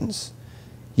Philistines.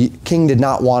 King did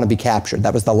not want to be captured.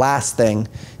 That was the last thing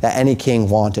that any king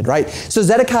wanted, right? So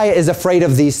Zedekiah is afraid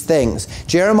of these things.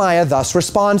 Jeremiah thus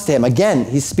responds to him. Again,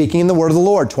 he's speaking in the word of the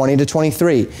Lord, 20 to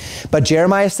 23. But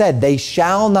Jeremiah said, they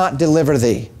shall not deliver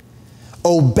thee.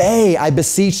 Obey, I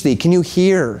beseech thee. Can you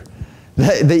hear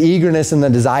the eagerness and the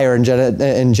desire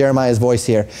in Jeremiah's voice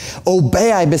here?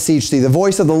 Obey, I beseech thee, the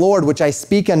voice of the Lord which I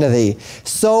speak unto thee.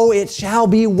 So it shall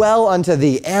be well unto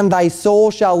thee, and thy soul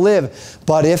shall live.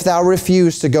 But if thou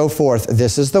refuse to go forth,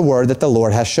 this is the word that the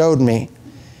Lord hath showed me.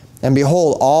 And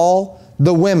behold, all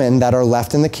the women that are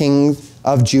left in the king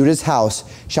of Judah's house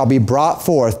shall be brought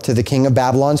forth to the king of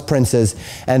Babylon's princes,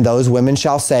 and those women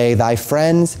shall say, thy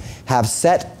friends have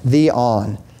set thee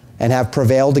on, and have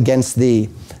prevailed against thee.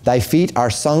 Thy feet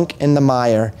are sunk in the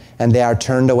mire, and they are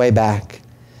turned away back.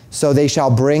 So they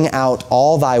shall bring out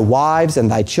all thy wives and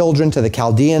thy children to the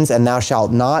Chaldeans, and thou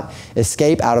shalt not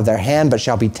escape out of their hand, but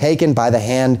shall be taken by the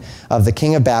hand of the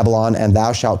king of Babylon, and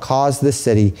thou shalt cause this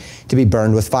city to be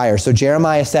burned with fire. So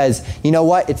Jeremiah says, you know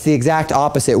what? It's the exact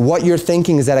opposite. What you're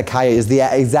thinking, Zedekiah, is the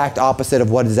exact opposite of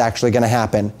what is actually going to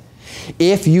happen.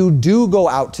 If you do go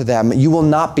out to them, you will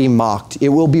not be mocked. It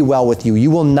will be well with you.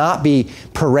 You will not be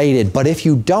paraded. But if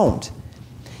you don't,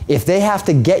 if they have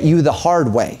to get you the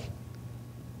hard way,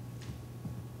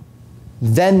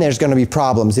 then there's going to be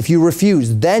problems. If you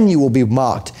refuse, then you will be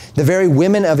mocked. The very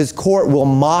women of his court will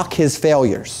mock his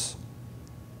failures.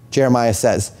 Jeremiah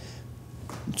says,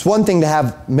 it's one thing to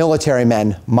have military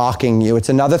men mocking you. It's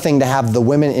another thing to have the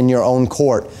women in your own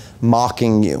court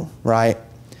mocking you, right?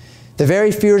 The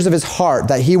very fears of his heart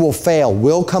that he will fail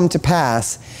will come to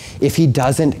pass if he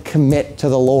doesn't commit to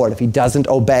the Lord, if he doesn't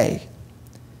obey.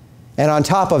 And on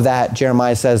top of that,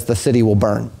 Jeremiah says the city will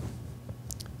burn.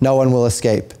 No one will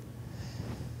escape.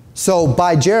 So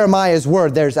by Jeremiah's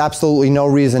word, there's absolutely no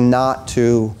reason not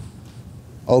to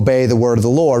obey the word of the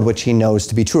Lord, which he knows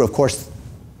to be true. Of course,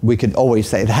 we could always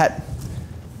say that.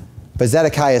 But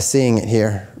Zedekiah is seeing it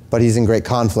here, but he's in great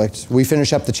conflict. We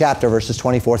finish up the chapter, verses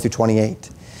 24 through 28.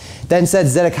 Then said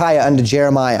Zedekiah unto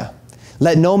Jeremiah,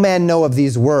 let no man know of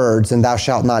these words, and thou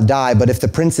shalt not die. But if the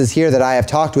princes hear that I have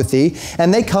talked with thee,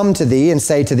 and they come to thee and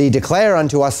say to thee, declare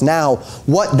unto us now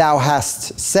what thou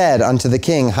hast said unto the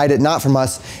king, hide it not from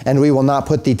us, and we will not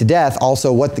put thee to death,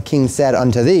 also what the king said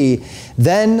unto thee,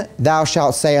 then thou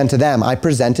shalt say unto them, I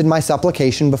presented my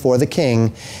supplication before the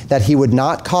king, that he would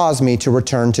not cause me to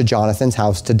return to Jonathan's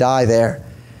house to die there.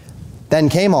 Then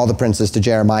came all the princes to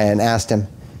Jeremiah and asked him,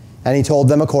 and he told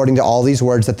them according to all these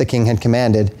words that the king had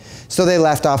commanded. So they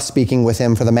left off speaking with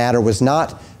him, for the matter was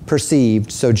not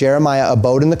perceived. So Jeremiah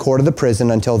abode in the court of the prison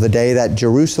until the day that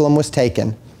Jerusalem was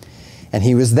taken. And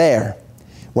he was there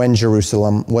when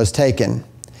Jerusalem was taken.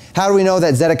 How do we know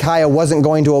that Zedekiah wasn't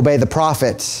going to obey the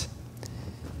prophets?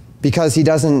 Because he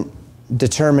doesn't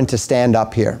determine to stand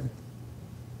up here.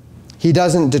 He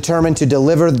doesn't determine to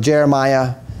deliver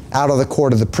Jeremiah out of the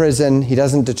court of the prison. He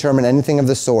doesn't determine anything of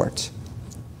the sort.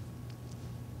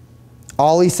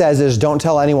 All he says is, don't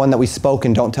tell anyone that we spoke,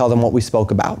 and don't tell them what we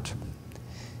spoke about.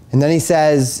 And then he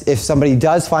says, if somebody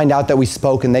does find out that we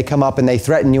spoke and they come up and they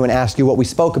threaten you and ask you what we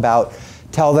spoke about,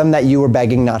 Tell them that you were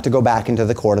begging not to go back into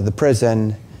the court of the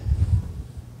prison.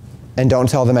 And don't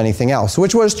tell them anything else.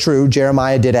 Which was true.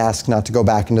 Jeremiah did ask not to go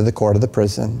back into the court of the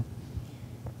prison.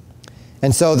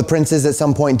 And so the princes at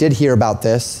some point did hear about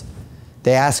this.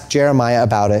 They asked Jeremiah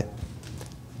about it.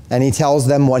 And he tells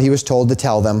them what he was told to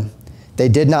tell them. They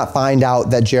did not find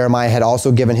out that Jeremiah had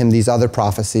also given him these other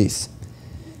prophecies.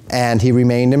 And he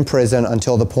remained in prison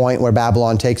until the point where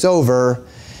Babylon takes over,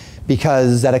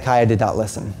 because Zedekiah did not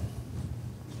listen.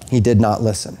 He did not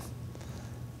listen.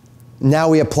 Now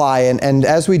we apply, and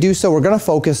as we do so, we're going to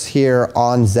focus here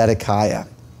on Zedekiah.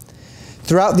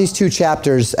 Throughout these 2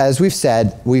 chapters, as we've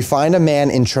said, we find a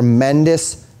man in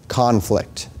tremendous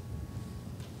conflict.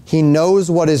 He knows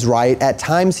what is right. At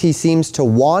times he seems to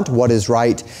want what is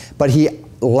right, but he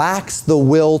lacks the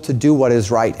will to do what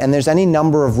is right. And there's any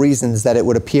number of reasons that it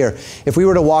would appear. If we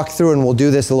were to walk through, and we'll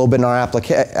do this a little bit in our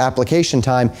application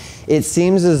time, it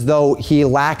seems as though he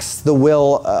lacks the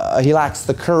will, he lacks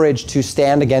the courage to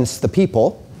stand against the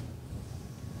people.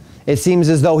 It seems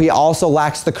as though he also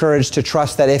lacks the courage to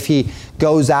trust that if he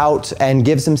goes out and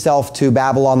gives himself to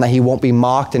Babylon, that he won't be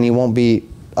mocked and he won't be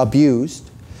abused.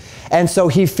 And so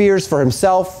he fears for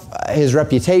himself, his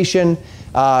reputation,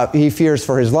 he fears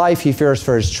for his life, he fears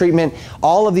for his treatment.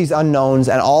 All of these unknowns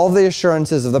and all of the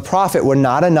assurances of the prophet were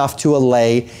not enough to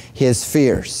allay his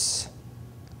fears.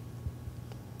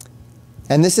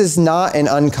 And this is not an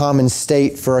uncommon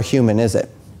state for a human, is it?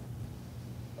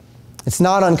 It's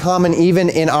not uncommon even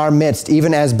in our midst,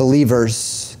 even as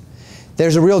believers.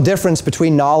 There's a real difference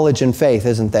between knowledge and faith,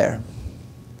 isn't there?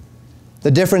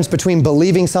 The difference between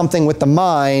believing something with the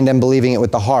mind and believing it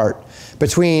with the heart.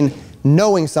 Between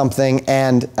knowing something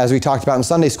and, as we talked about in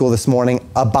Sunday school this morning,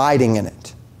 abiding in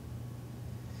it.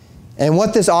 And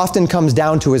what this often comes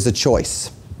down to is a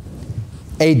choice.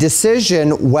 A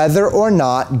decision whether or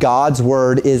not God's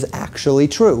word is actually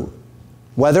true.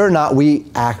 Whether or not we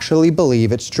actually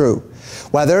believe it's true.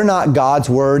 Whether or not God's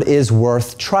word is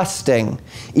worth trusting,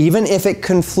 even if it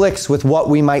conflicts with what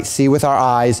we might see with our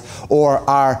eyes or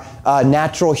our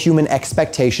natural human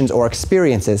expectations or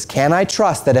experiences. Can I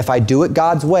trust that if I do it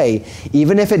God's way,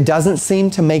 even if it doesn't seem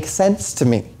to make sense to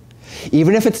me,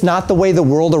 even if it's not the way the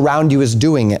world around you is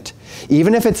doing it,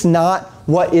 even if it's not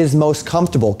what is most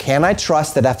comfortable, can I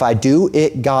trust that if I do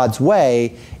it God's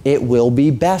way, it will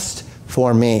be best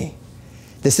for me?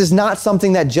 This is not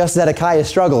something that just Zedekiah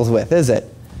struggles with, is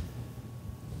it?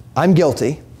 I'm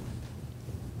guilty.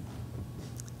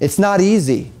 It's not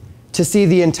easy to see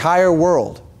the entire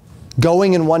world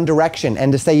going in one direction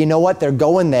and to say, you know what, they're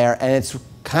going there and it's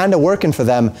kind of working for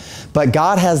them, but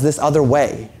God has this other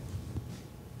way.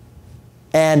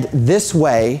 And this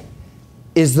way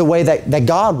is the way that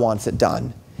God wants it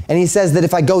done. And he says that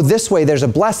if I go this way, there's a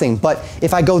blessing, but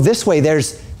if I go this way,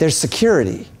 there's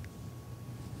security.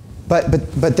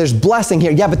 But there's blessing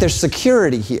here. Yeah, but there's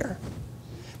security here.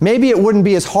 Maybe it wouldn't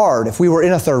be as hard if we were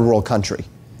in a third world country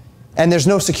and there's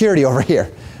no security over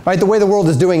here. Right? The way the world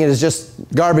is doing it is just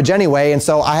garbage anyway, and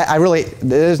so I really,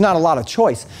 there's not a lot of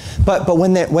choice. But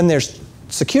when there's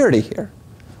security here,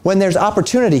 when there's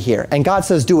opportunity here, and God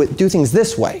says do things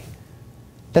this way,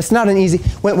 that's not an easy,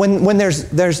 when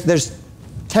there's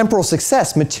temporal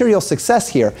success, material success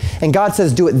here, and God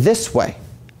says do it this way,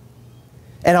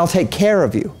 and I'll take care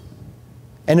of you.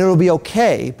 And it'll be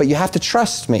okay, but you have to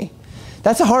trust me.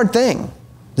 That's a hard thing.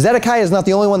 Zedekiah is not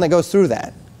the only one that goes through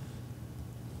that.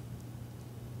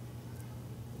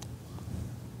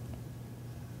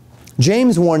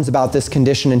 James warns about this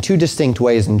condition in 2 distinct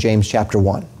ways in James chapter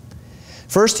 1.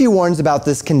 First, he warns about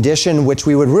this condition, which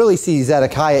we would really see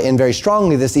Zedekiah in very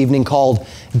strongly this evening, called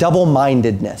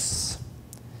double-mindedness.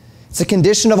 It's a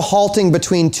condition of halting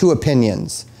between 2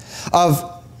 opinions,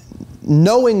 of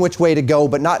knowing which way to go,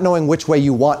 but not knowing which way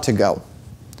you want to go.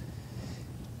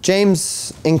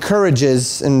 James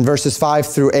encourages in verses 5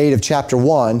 through 8 of chapter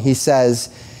 1, he says,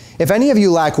 "If any of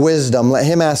you lack wisdom, let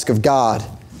him ask of God,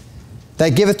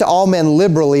 that giveth to all men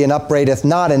liberally and upbraideth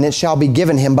not, and it shall be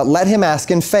given him. But let him ask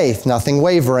in faith, nothing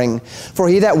wavering. For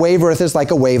he that wavereth is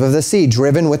like a wave of the sea,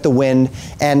 driven with the wind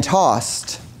and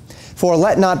tossed. For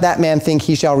let not that man think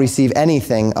he shall receive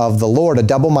anything of the Lord. A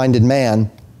double-minded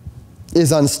man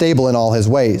is unstable in all his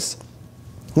ways."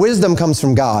 Wisdom comes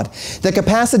from God. The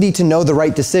capacity to know the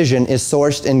right decision is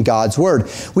sourced in God's word.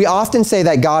 We often say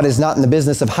that God is not in the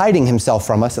business of hiding himself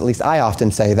from us. At least I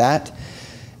often say that.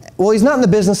 Well, he's not in the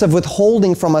business of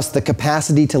withholding from us the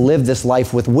capacity to live this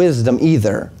life with wisdom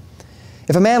either.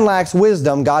 If a man lacks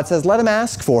wisdom, God says, let him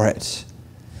ask for it.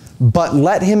 But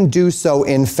let him do so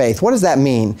in faith. What does that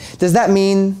mean? Does that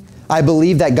mean I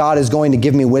believe that God is going to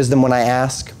give me wisdom when I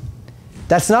ask?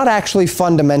 That's not actually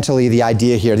fundamentally the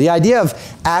idea here. The idea of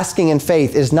asking in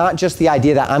faith is not just the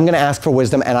idea that I'm going to ask for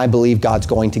wisdom and I believe God's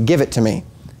going to give it to me.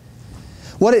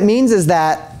 What it means is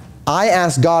that I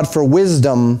ask God for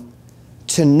wisdom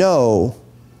to know,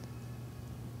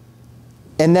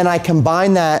 and then I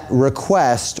combine that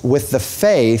request with the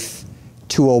faith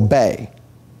to obey.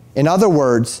 In other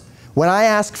words, when I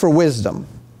ask for wisdom,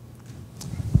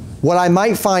 what I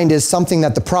might find is something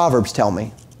that the Proverbs tell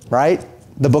me, right?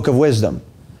 The book of wisdom.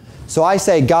 So I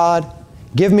say, God,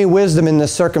 give me wisdom in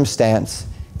this circumstance.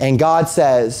 And God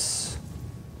says,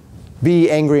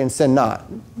 be angry and sin not.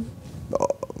 Oh,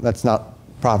 that's not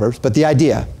Proverbs, but the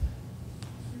idea.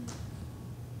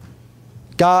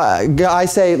 God, I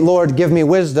say, Lord, give me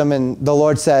wisdom. And the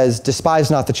Lord says, despise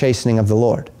not the chastening of the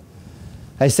Lord.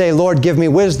 I say, Lord, give me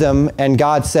wisdom. And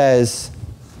God says,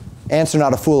 answer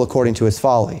not a fool according to his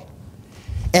folly.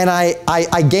 And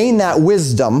I gain that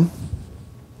wisdom,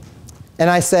 and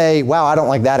I say, wow, I don't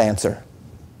like that answer.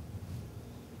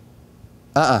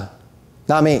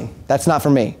 Not me. That's not for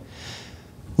me.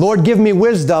 Lord, give me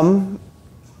wisdom,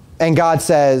 and God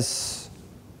says,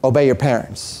 obey your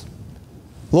parents.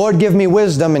 Lord, give me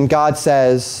wisdom, and God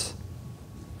says,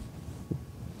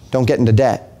 don't get into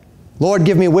debt. Lord,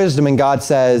 give me wisdom, and God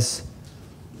says,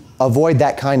 avoid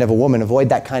that kind of a woman, avoid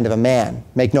that kind of a man.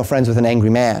 Make no friends with an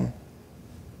angry man.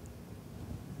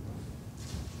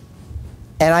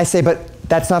 And I say, but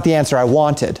that's not the answer I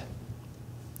wanted.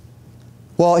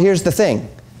 Well, here's the thing.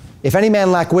 If any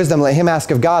man lack wisdom, let him ask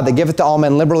of God, that giveth to all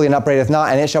men liberally and upbraideth not,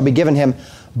 and it shall be given him.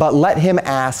 But let him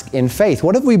ask in faith.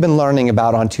 What have we been learning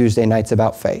about on Tuesday nights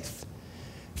about faith?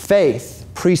 Faith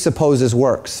presupposes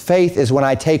works. Faith is when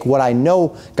I take what I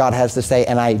know God has to say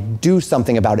and I do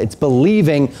something about it. It's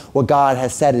believing what God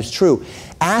has said is true.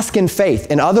 Ask in faith.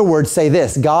 In other words, say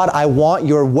this, God, I want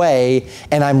your way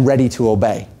and I'm ready to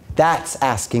obey. That's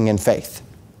asking in faith.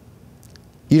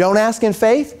 You don't ask in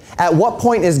faith? At what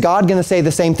point is God going to say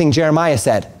the same thing Jeremiah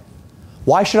said?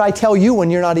 Why should I tell you when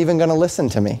you're not even going to listen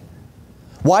to me?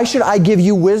 Why should I give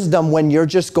you wisdom when you're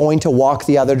just going to walk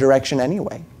the other direction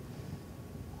anyway?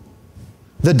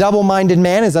 The double-minded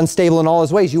man is unstable in all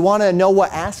his ways. You want to know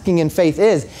what asking in faith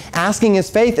is. Asking in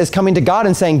faith is coming to God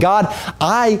and saying, God,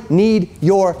 I need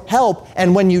your help.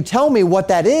 And when you tell me what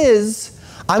that is,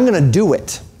 I'm going to do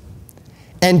it.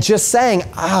 And just saying,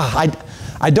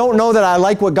 I don't know that I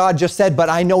like what God just said, but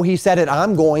I know he said it.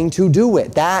 I'm going to do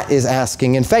it. That is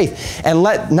asking in faith. And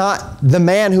let not the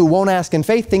man who won't ask in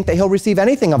faith think that he'll receive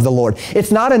anything of the Lord.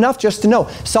 It's not enough just to know.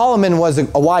 Solomon was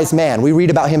a wise man. We read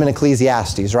about him in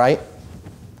Ecclesiastes, right?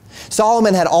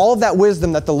 Solomon had all of that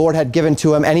wisdom that the Lord had given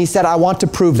to him, and he said, I want to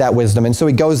prove that wisdom. And so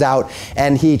he goes out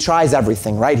and he tries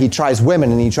everything, right? He tries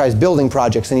women and he tries building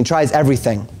projects and he tries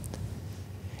everything.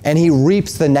 And he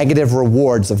reaps the negative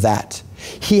rewards of that.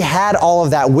 He had all of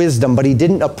that wisdom, but he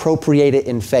didn't appropriate it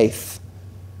in faith.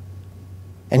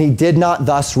 And he did not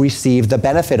thus receive the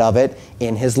benefit of it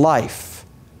in his life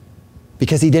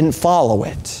because he didn't follow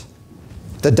it.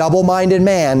 The double-minded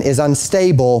man is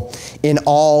unstable in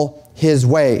all his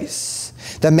ways.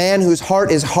 The man whose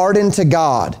heart is hardened to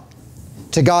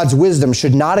God's wisdom,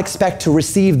 should not expect to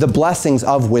receive the blessings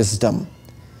of wisdom.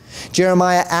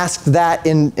 Jeremiah asked that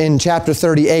in chapter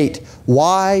 38.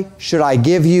 Why should I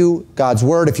give you God's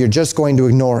word if you're just going to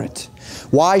ignore it?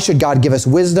 Why should God give us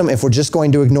wisdom if we're just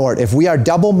going to ignore it? If we are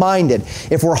double-minded,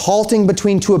 if we're halting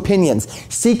between two opinions,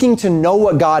 seeking to know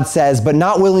what God says but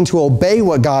not willing to obey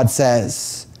what God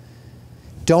says,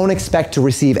 don't expect to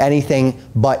receive anything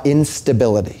but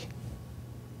instability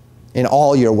in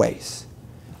all your ways.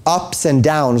 Ups and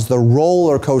downs, the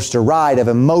roller coaster ride of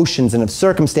emotions and of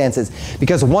circumstances,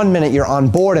 because one minute you're on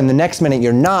board and the next minute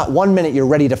you're not. One minute you're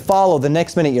ready to follow, the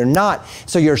next minute you're not.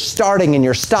 So you're starting and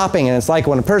you're stopping, and it's like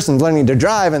when a person's learning to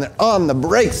drive and they're on the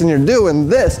brakes and you're doing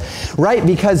this, right?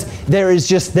 Because there is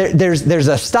just, there's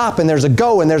a stop and there's a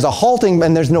go and there's a halting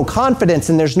and there's no confidence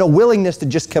and there's no willingness to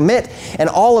just commit, and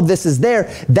all of this is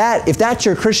there. That, if that's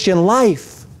your Christian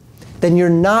life, then you're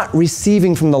not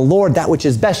receiving from the Lord that which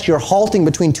is best. You're halting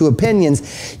between two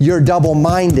opinions. You're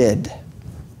double-minded.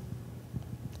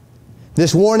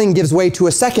 This warning gives way to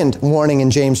a second warning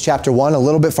in James chapter 1, a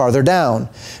little bit farther down,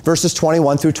 verses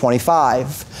 21 through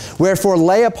 25. Wherefore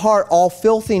lay apart all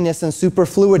filthiness and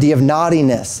superfluity of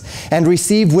naughtiness, and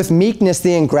receive with meekness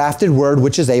the engrafted word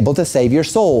which is able to save your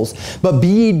souls. But be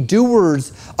ye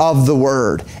doers of the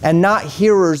word, and not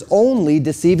hearers only,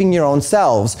 deceiving your own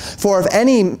selves. For if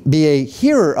any be a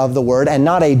hearer of the word, and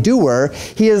not a doer,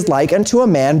 he is like unto a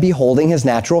man beholding his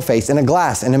natural face in a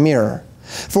glass, in a mirror.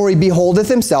 For he beholdeth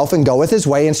himself, and goeth his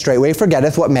way, and straightway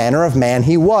forgetteth what manner of man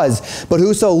he was. But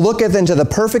whoso looketh into the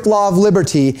perfect law of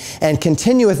liberty, and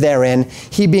continueth therein,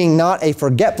 he being not a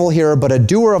forgetful hearer, but a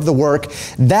doer of the work,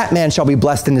 that man shall be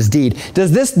blessed in his deed. Do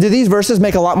these verses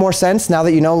make a lot more sense now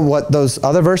that you know what those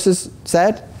other verses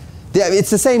said? It's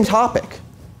the same topic.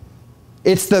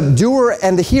 It's the doer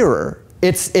and the hearer.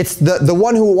 It's the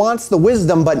one who wants the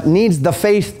wisdom but needs the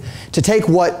faith to take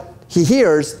what he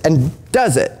hears and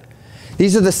does it.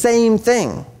 These are the same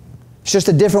thing. It's just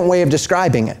a different way of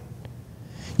describing it.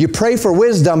 You pray for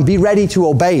wisdom, be ready to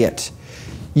obey it.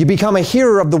 You become a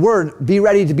hearer of the word, be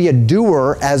ready to be a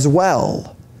doer as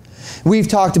well. We've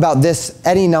talked about this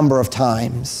any number of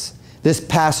times, this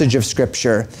passage of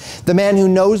Scripture. The man who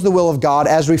knows the will of God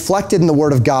as reflected in the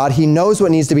Word of God, he knows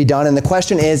what needs to be done, and the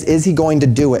question is he going to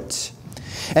do it?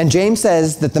 And James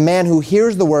says that the man who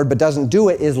hears the Word but doesn't do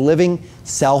it is living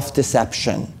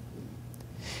self-deception.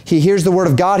 He hears the Word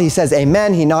of God, he says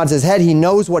amen, he nods his head, he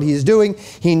knows what he's doing,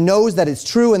 he knows that it's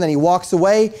true, and then he walks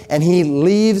away and he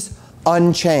leaves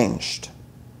unchanged.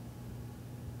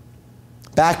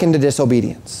 Back into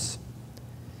disobedience.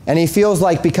 And he feels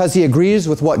like because he agrees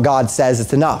with what God says,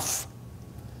 it's enough.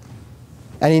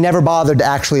 And he never bothered to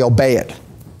actually obey it.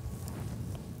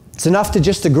 It's enough to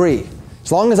just agree.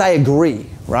 As long as I agree,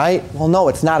 right? Well, no,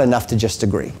 it's not enough to just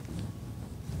agree.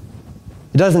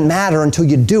 It doesn't matter until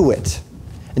you do it.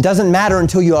 It doesn't matter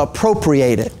until you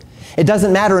appropriate it. It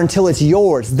doesn't matter until it's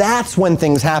yours. That's when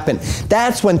things happen.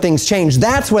 That's when things change.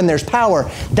 That's when there's power.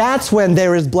 That's when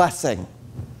there is blessing.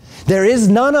 There is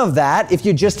none of that if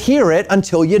you just hear it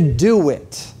until you do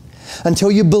it,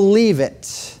 until you believe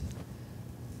it.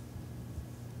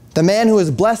 The man who is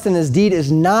blessed in his deed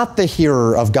is not the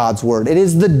hearer of God's word. It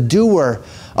is the doer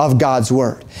of God's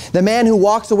word. The man who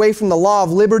walks away from the law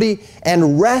of liberty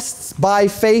and rests by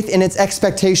faith in its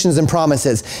expectations and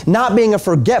promises. Not being a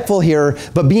forgetful hearer,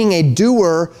 but being a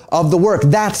doer of the work.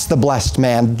 That's the blessed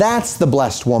man. That's the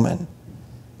blessed woman.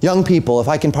 Young people, if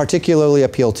I can particularly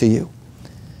appeal to you.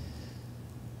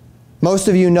 Most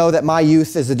of you know that my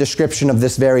youth is a description of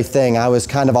this very thing. I was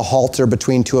kind of a halter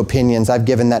between two opinions. I've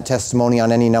given that testimony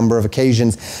on any number of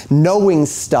occasions. Knowing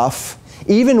stuff,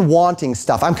 even wanting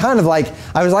stuff. I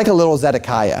was like a little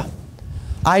Zedekiah.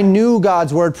 I knew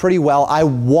God's word pretty well. I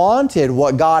wanted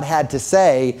what God had to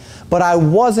say, but I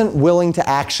wasn't willing to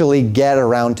actually get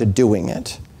around to doing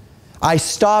it. I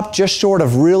stopped just short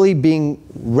of really being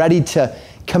ready to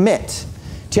commit,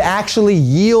 to actually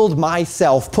yield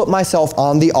myself, put myself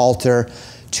on the altar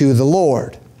to the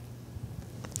Lord.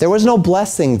 There was no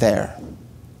blessing there.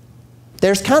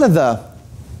 There's kind of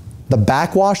the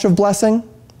backwash of blessing.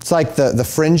 It's like the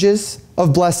fringes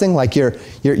of blessing, like you're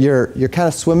kind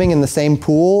of swimming in the same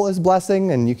pool as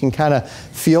blessing, and you can kind of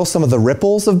feel some of the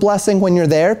ripples of blessing when you're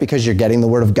there because you're getting the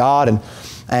Word of God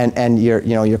and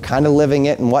you're kind of living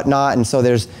it and whatnot. And so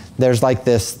there's like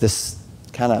this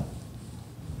kind of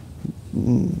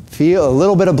feel a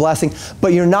little bit of blessing,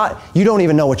 but you don't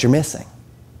even know what you're missing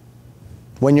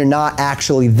when you're not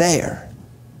actually there.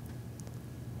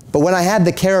 But when I had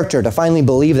the character to finally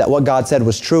believe that what God said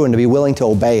was true and to be willing to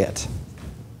obey it,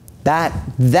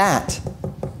 that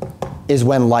is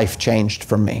when life changed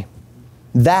for me.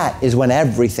 That is when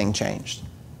everything changed.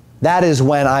 That is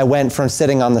when I went from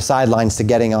sitting on the sidelines to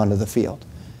getting onto the field.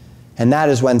 And that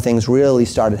is when things really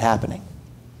started happening.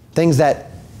 Things that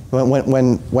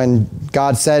when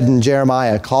God said in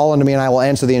Jeremiah, "Call unto me and I will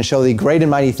answer thee and show thee great and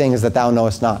mighty things that thou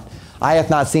knowest not. Eye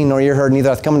hath not seen nor ear heard, neither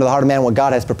hath come into the heart of man what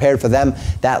God has prepared for them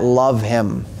that love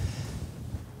him."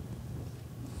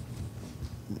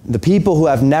 The people who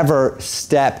have never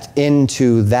stepped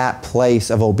into that place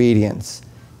of obedience,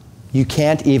 you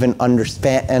can't even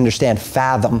understand,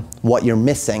 fathom what you're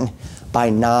missing by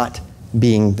not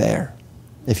being there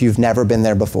if you've never been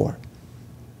there before.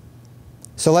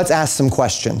 So let's ask some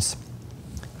questions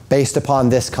based upon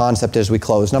this concept as we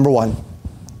close. Number one,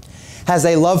 has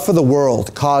a love for the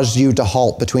world caused you to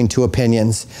halt between two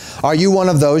opinions? Are you one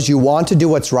of those, you want to do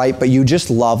what's right, but you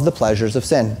just love the pleasures of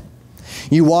sin?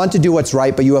 You want to do what's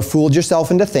right, but you have fooled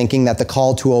yourself into thinking that the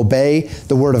call to obey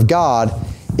the Word of God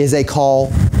is a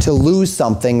call to lose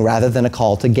something rather than a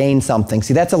call to gain something.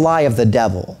 See, that's a lie of the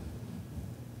devil.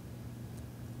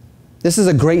 This is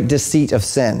a great deceit of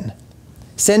sin.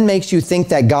 Sin makes you think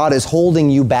that God is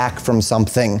holding you back from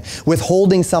something,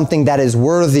 withholding something that is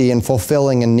worthy and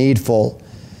fulfilling and needful.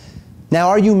 Now,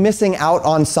 are you missing out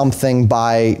on something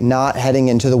by not heading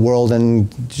into the world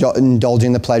and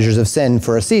indulging the pleasures of sin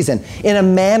for a season? In a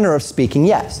manner of speaking,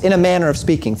 yes. In a manner of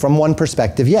speaking, from one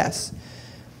perspective, yes.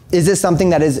 Is this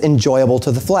something that is enjoyable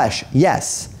to the flesh?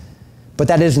 Yes. But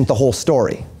that isn't the whole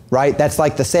story. right? That's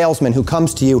like the salesman who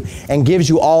comes to you and gives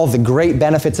you all the great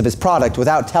benefits of his product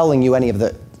without telling you any of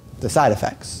the side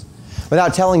effects,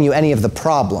 without telling you any of the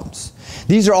problems.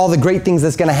 These are all the great things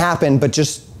that's going to happen, but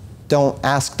just don't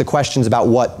ask the questions about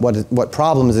what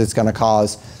problems it's going to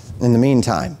cause in the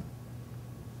meantime.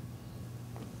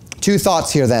 Two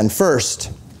thoughts here then.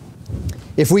 First,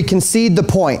 if we concede the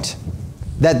point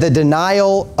that the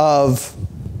denial of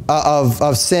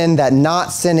sin, that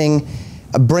not sinning,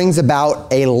 brings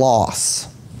about a loss.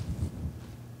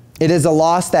 It is a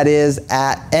loss that is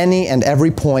at any and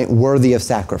every point worthy of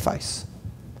sacrifice.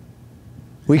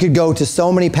 We could go to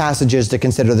so many passages to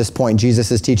consider this point.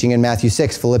 Jesus is teaching in Matthew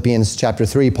 6, Philippians chapter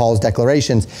 3, Paul's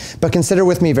declarations. But consider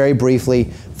with me very briefly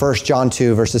 1 John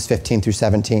 2, verses 15 through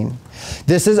 17.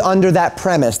 This is under that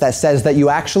premise that says that you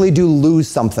actually do lose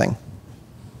something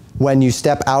when you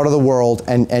step out of the world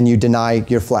and you deny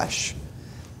your flesh.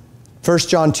 1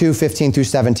 John 2, 15 through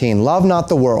 17. Love not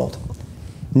the world,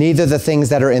 neither the things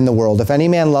that are in the world. If any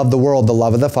man love the world, the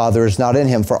love of the Father is not in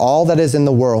him. For all that is in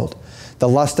the world, the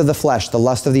lust of the flesh, the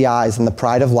lust of the eyes, and the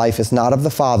pride of life is not of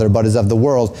the Father, but is of the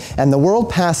world. And the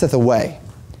world passeth away,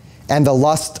 and the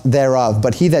lust thereof.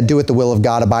 But he that doeth the will of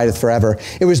God abideth forever.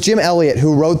 It was Jim Elliot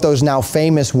who wrote those now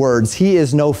famous words, "He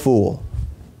is no fool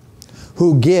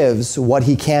who gives what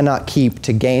he cannot keep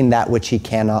to gain that which he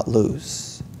cannot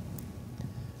lose."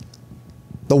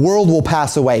 The world will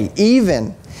pass away,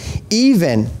 even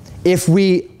if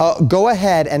we go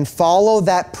ahead and follow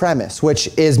that premise, which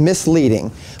is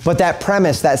misleading, but that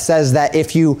premise that says that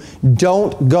if you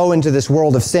don't go into this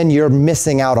world of sin, you're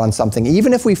missing out on something.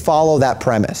 Even if we follow that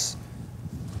premise,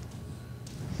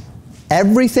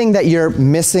 everything that you're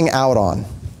missing out on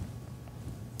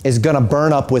is going to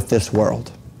burn up with this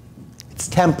world. It's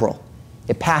temporal.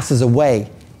 It passes away.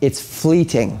 It's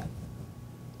fleeting.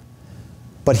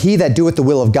 But he that doeth the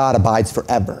will of God abides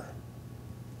forever.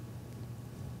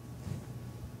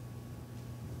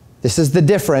 This is the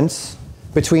difference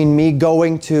between me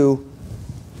going to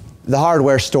the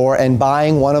hardware store and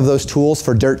buying one of those tools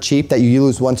for dirt cheap that you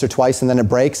use once or twice and then it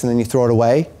breaks and then you throw it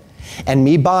away, and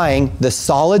me buying the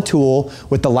solid tool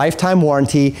with the lifetime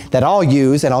warranty that I'll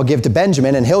use and I'll give to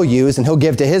Benjamin and he'll use and he'll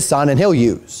give to his son and he'll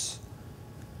use.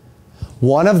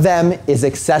 One of them is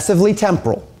excessively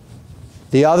temporal.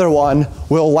 The other one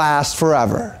will last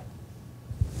forever.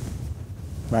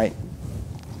 Right?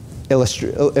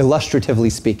 Illustratively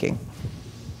speaking.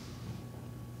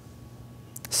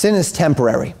 Sin is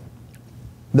temporary.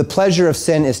 The pleasure of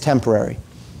sin is temporary.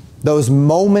 Those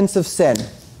moments of sin,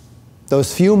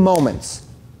 those few moments,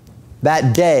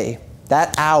 that day,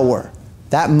 that hour,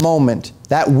 that moment,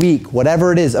 that week,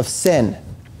 whatever it is of sin,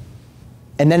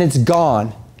 and then it's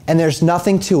gone, and there's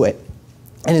nothing to it,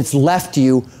 and it's left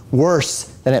you worse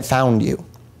than it found you.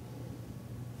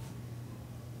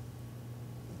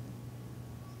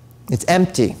 It's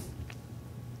empty.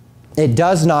 It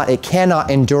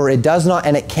cannot endure, it does not,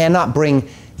 and it cannot bring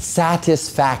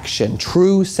satisfaction,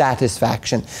 true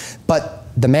satisfaction. But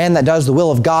the man that does the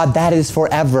will of God, that is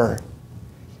forever.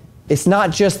 It's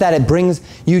not just that it brings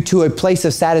you to a place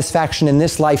of satisfaction in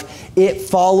this life, it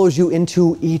follows you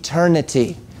into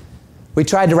eternity. We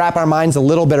tried to wrap our minds a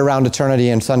little bit around eternity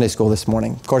in Sunday school this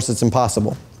morning. Of course, it's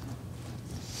impossible.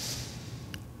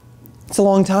 It's a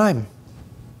long time.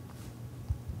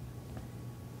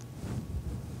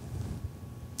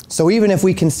 So even if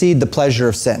we concede the pleasure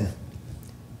of sin,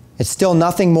 it's still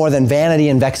nothing more than vanity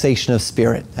and vexation of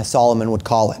spirit, as Solomon would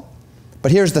call it.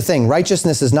 But here's the thing,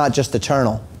 righteousness is not just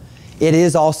eternal. It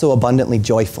is also abundantly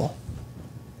joyful.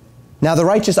 Now, the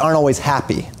righteous aren't always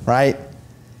happy, right?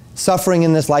 Suffering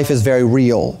in this life is very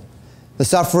real. The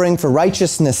suffering for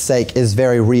righteousness' sake is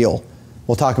very real.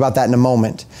 We'll talk about that in a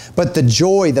moment. But the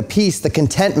joy, the peace, the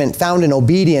contentment found in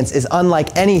obedience is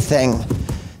unlike anything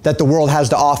that the world has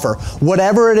to offer.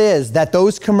 Whatever it is that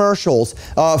those commercials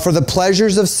for the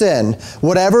pleasures of sin,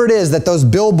 whatever it is that those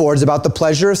billboards about the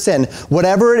pleasure of sin,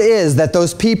 whatever it is that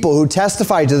those people who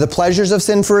testify to the pleasures of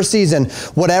sin for a season,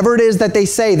 whatever it is that they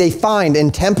say they find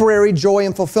in temporary joy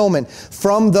and fulfillment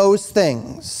from those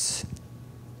things,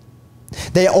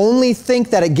 they only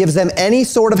think that it gives them any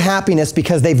sort of happiness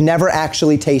because they've never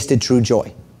actually tasted true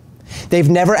joy. They've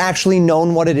never actually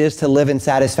known what it is to live in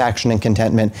satisfaction and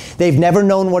contentment. They've never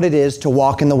known what it is to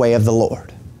walk in the way of the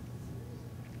Lord.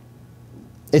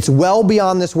 It's well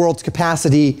beyond this world's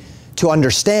capacity to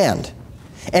understand.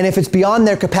 And if it's beyond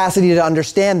their capacity to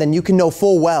understand, then you can know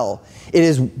full well it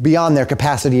is beyond their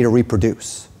capacity to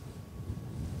reproduce.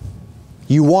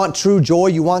 You want true joy,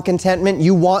 you want contentment,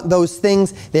 you want those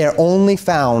things, they are only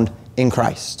found in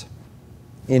Christ,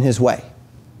 in His way.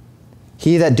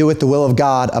 He that doeth the will of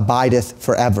God abideth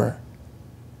forever.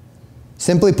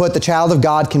 Simply put, the child of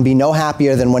God can be no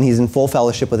happier than when he's in full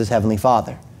fellowship with his heavenly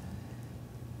Father.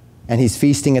 And he's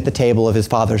feasting at the table of his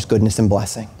Father's goodness and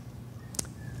blessing.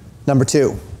 Number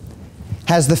 2,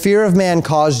 has the fear of man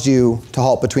caused you to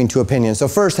halt between two opinions? So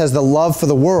first, has the love for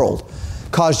the world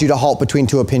caused you to halt between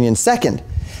two opinions? Second,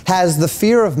 has the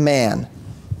fear of man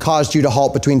caused you to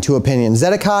halt between two opinions?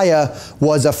 Zedekiah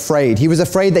was afraid. He was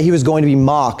afraid that he was going to be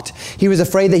mocked. He was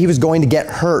afraid that he was going to get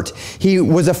hurt. He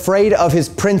was afraid of his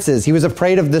princes. He was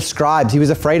afraid of the scribes. He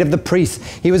was afraid of the priests.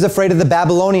 He was afraid of the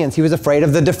Babylonians. He was afraid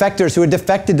of the defectors who had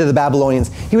defected to the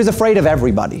Babylonians. He was afraid of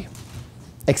everybody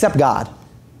except God.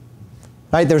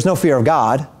 Right? There's no fear of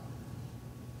God.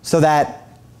 So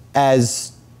that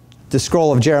as the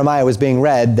scroll of Jeremiah was being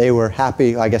read, they were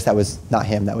happy. I guess that was not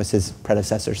him, that was his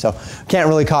predecessor. So can't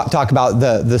really talk about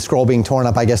the scroll being torn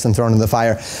up, I guess, and thrown in the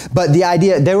fire. But the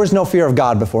idea, there was no fear of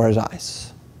God before his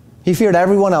eyes. He feared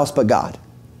everyone else but God.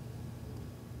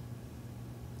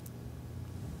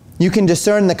 You can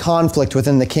discern the conflict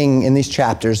within the king in these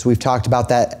chapters. We've talked about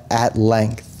that at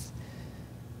length.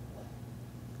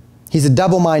 He's a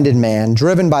double-minded man,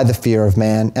 driven by the fear of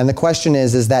man. And the question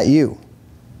is that you?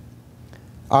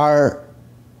 Are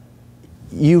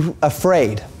you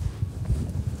afraid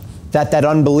that that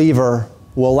unbeliever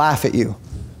will laugh at you,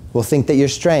 will think that you're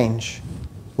strange,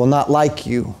 will not like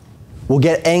you, will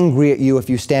get angry at you if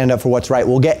you stand up for what's right,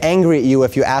 will get angry at you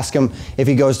if you ask him if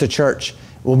he goes to church,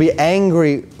 will be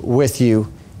angry with you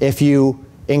if you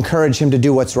encourage him to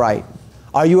do what's right?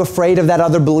 Are you afraid of that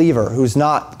other believer who's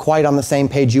not quite on the same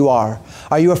page you are?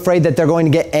 Are you afraid that they're going to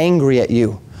get angry at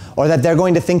you? Or that they're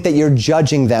going to think that you're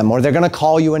judging them, or they're going to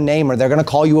call you a name, or they're going to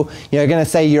call you, you're going to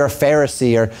say you're a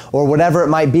Pharisee, or whatever it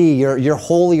might be, you're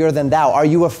holier than thou. Are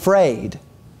you afraid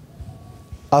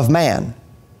of man?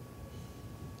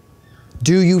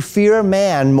 Do you fear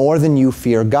man more than you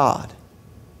fear God?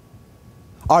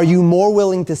 Are you more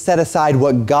willing to set aside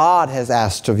what God has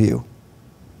asked of you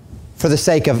for the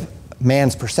sake of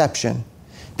man's perception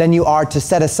than you are to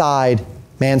set aside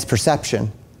man's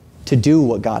perception to do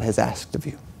what God has asked of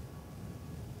you?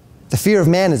 The fear of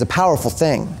man is a powerful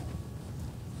thing.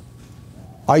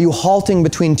 Are you halting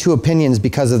between two opinions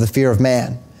because of the fear of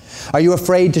man? Are you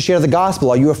afraid to share the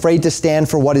gospel? Are you afraid to stand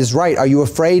for what is right? Are you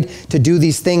afraid to do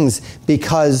these things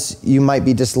because you might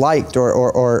be disliked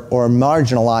or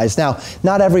marginalized? Now,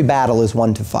 not every battle is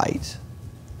one to fight.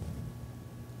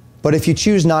 But if you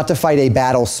choose not to fight a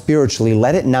battle spiritually,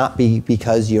 let it not be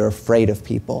because you're afraid of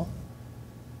people.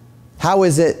 How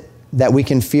is it that we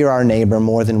can fear our neighbor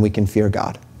more than we can fear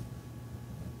God?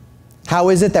 How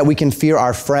is it that we can fear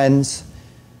our friends,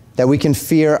 that we can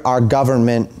fear our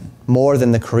government more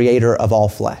than the creator of all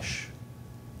flesh?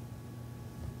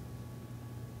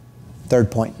 Third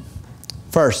point.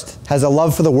 First, has a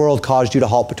love for the world caused you to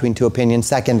halt between two opinions?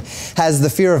 Second, has the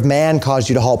fear of man caused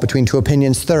you to halt between two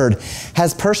opinions? Third,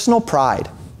 has personal pride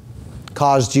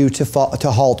caused you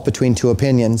to halt between two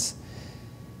opinions?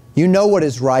 You know what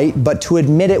is right, but to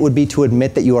admit it would be to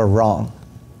admit that you are wrong.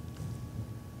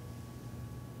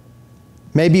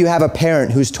 Maybe you have a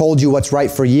parent who's told you what's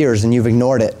right for years and you've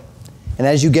ignored it. And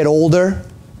as you get older,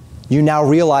 you now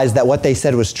realize that what they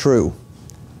said was true.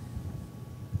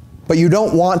 But you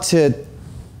don't want to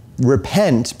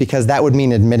repent because that would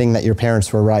mean admitting that your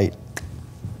parents were right.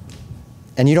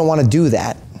 And you don't want to do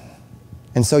that.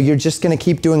 And so you're just going to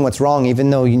keep doing what's wrong even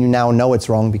though you now know it's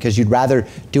wrong because you'd rather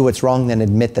do what's wrong than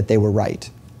admit that they were right.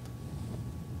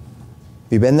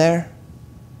 Have you been there?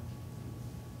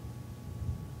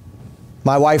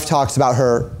 My wife talks about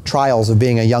her trials of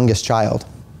being a youngest child.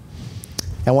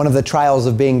 And one of the trials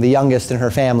of being the youngest in her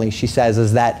family, she says,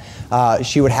 is that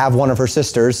she would have one of her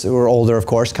sisters, who were older of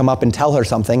course, come up and tell her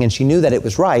something, and she knew that it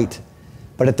was right.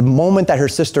 But at the moment that her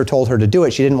sister told her to do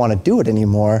it, she didn't want to do it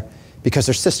anymore because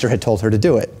her sister had told her to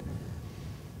do it.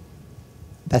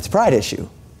 That's a pride issue,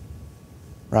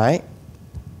 right?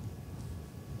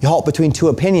 You halt between two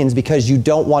opinions because you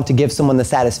don't want to give someone the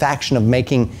satisfaction of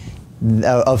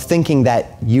thinking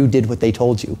that you did what they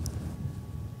told you,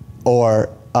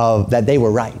 or that they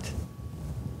were right.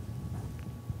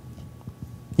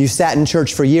 You sat in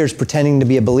church for years pretending to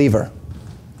be a believer,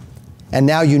 and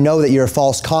now you know that you're a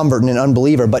false convert and an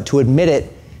unbeliever, but to admit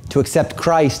it, to accept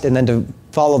Christ and then to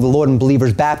follow the Lord in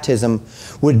believer's baptism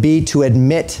would be to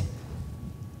admit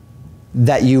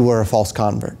that you were a false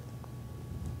convert.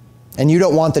 And you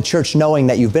don't want the church knowing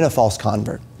that you've been a false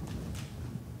convert.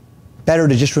 Better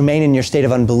to just remain in your state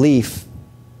of unbelief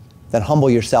than humble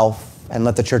yourself and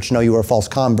let the church know you were a false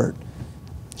convert.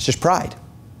 It's just pride.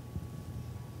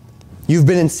 You've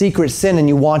been in secret sin and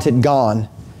you want it gone.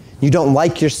 You don't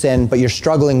like your sin, but you're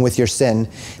struggling with your sin.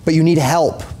 But you need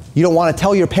help. You don't want to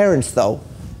tell your parents, though,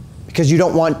 because you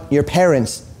don't want your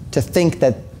parents to think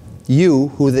that you,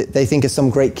 who they think is some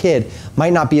great kid,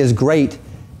 might not be as great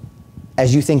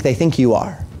as you think you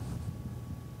are.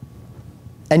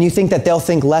 And you think that they'll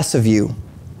think less of you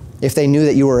if they knew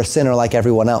that you were a sinner like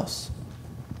everyone else.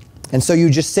 And so you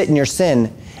just sit in your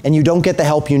sin and you don't get the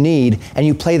help you need and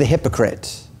you play the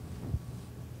hypocrite.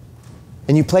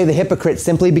 And you play the hypocrite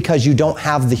simply because you don't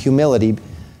have the humility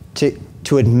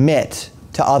to admit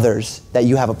to others that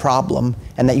you have a problem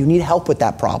and that you need help with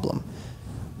that problem.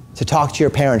 To talk to your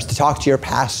parents, to talk to your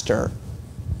pastor.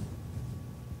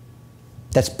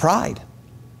 That's pride.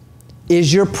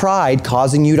 Is your pride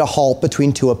causing you to halt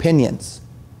between two opinions?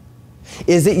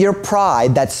 Is it your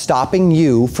pride that's stopping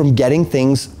you from getting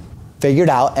things figured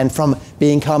out and from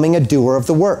becoming a doer of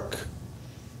the work?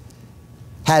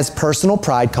 Has personal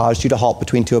pride caused you to halt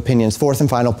between two opinions? Fourth and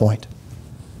final point.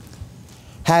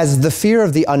 Has the fear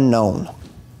of the unknown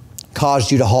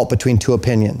caused you to halt between two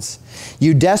opinions?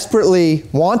 You desperately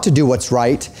want to do what's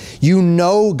right. You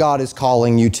know God is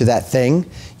calling you to that thing.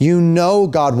 You know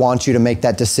God wants you to make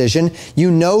that decision.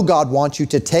 You know God wants you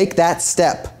to take that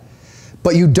step,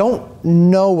 but you don't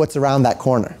know what's around that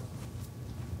corner.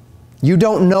 You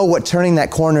don't know what turning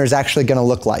that corner is actually going to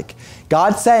look like.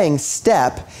 God's saying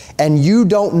step, and you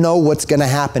don't know what's going to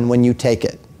happen when you take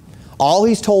it. All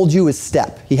He's told you is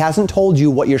step. He hasn't told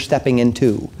you what you're stepping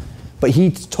into, but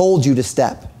He's told you to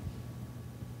step.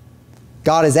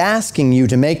 God is asking you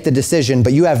to make the decision,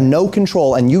 but you have no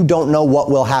control and you don't know what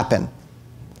will happen.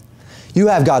 You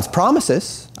have God's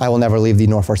promises, I will never leave thee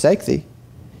nor forsake thee.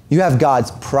 You have God's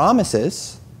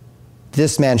promises,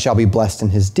 this man shall be blessed in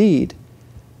his deed,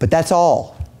 but that's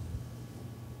all.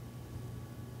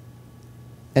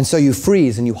 And so you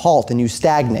freeze and you halt and you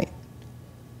stagnate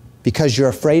because you're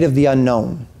afraid of the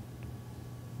unknown.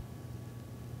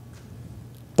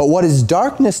 But what is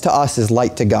darkness to us is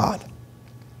light to God.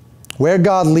 Where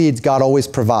God leads, God always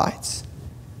provides,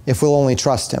 if we'll only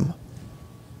trust Him.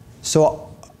 So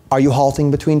are you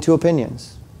halting between two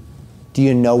opinions? Do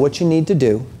you know what you need to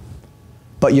do,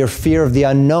 but your fear of the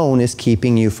unknown is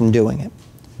keeping you from doing it?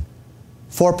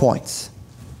 4 points.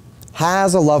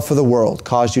 Has a love for the world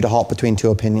caused you to halt between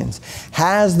two opinions?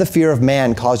 Has the fear of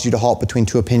man caused you to halt between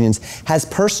two opinions? Has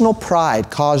personal pride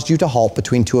caused you to halt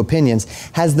between two opinions?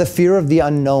 Has the fear of the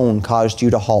unknown caused you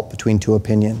to halt between two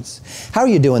opinions? How are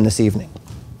you doing this evening?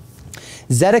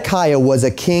 Zedekiah was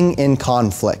a king in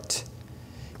conflict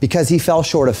because he fell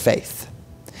short of faith.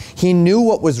 He knew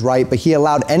what was right, but he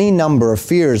allowed any number of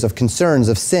fears, of concerns,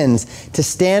 of sins to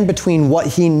stand between what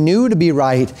he knew to be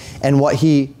right and what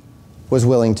he was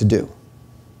willing to do,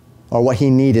 or what he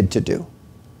needed to do.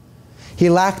 He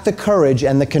lacked the courage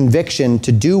and the conviction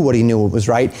to do what he knew was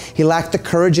right. He lacked the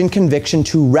courage and conviction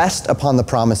to rest upon the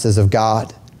promises of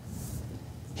God.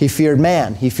 He feared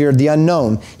man. He feared the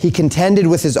unknown. He contended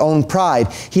with his own pride.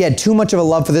 He had too much of a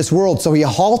love for this world, so he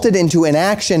halted into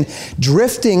inaction,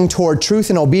 drifting toward truth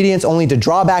and obedience, only to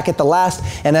draw back at the last,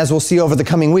 and as we'll see over the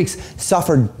coming weeks,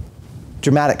 suffered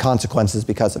dramatic consequences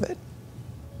because of it.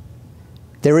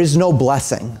 There is no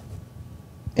blessing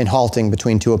in halting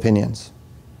between two opinions.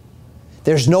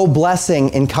 There's no blessing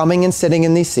in coming and sitting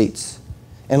in these seats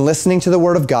and listening to the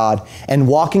Word of God and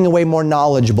walking away more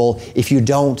knowledgeable if you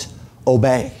don't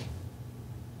obey.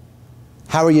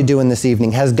 How are you doing this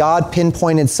evening? Has God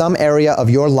pinpointed some area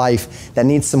of your life that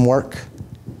needs some work?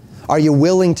 Are you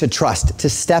willing to trust, to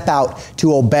step out,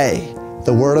 to obey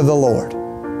the Word of the Lord,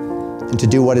 and to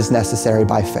do what is necessary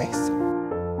by faith?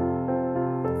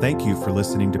 Thank you for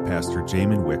listening to Pastor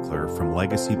Jamen Wikler from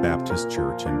Legacy Baptist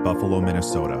Church in Buffalo,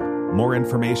 Minnesota. More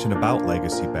information about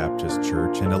Legacy Baptist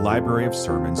Church and a library of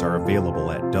sermons are available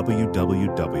at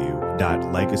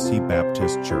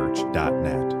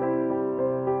www.legacybaptistchurch.net.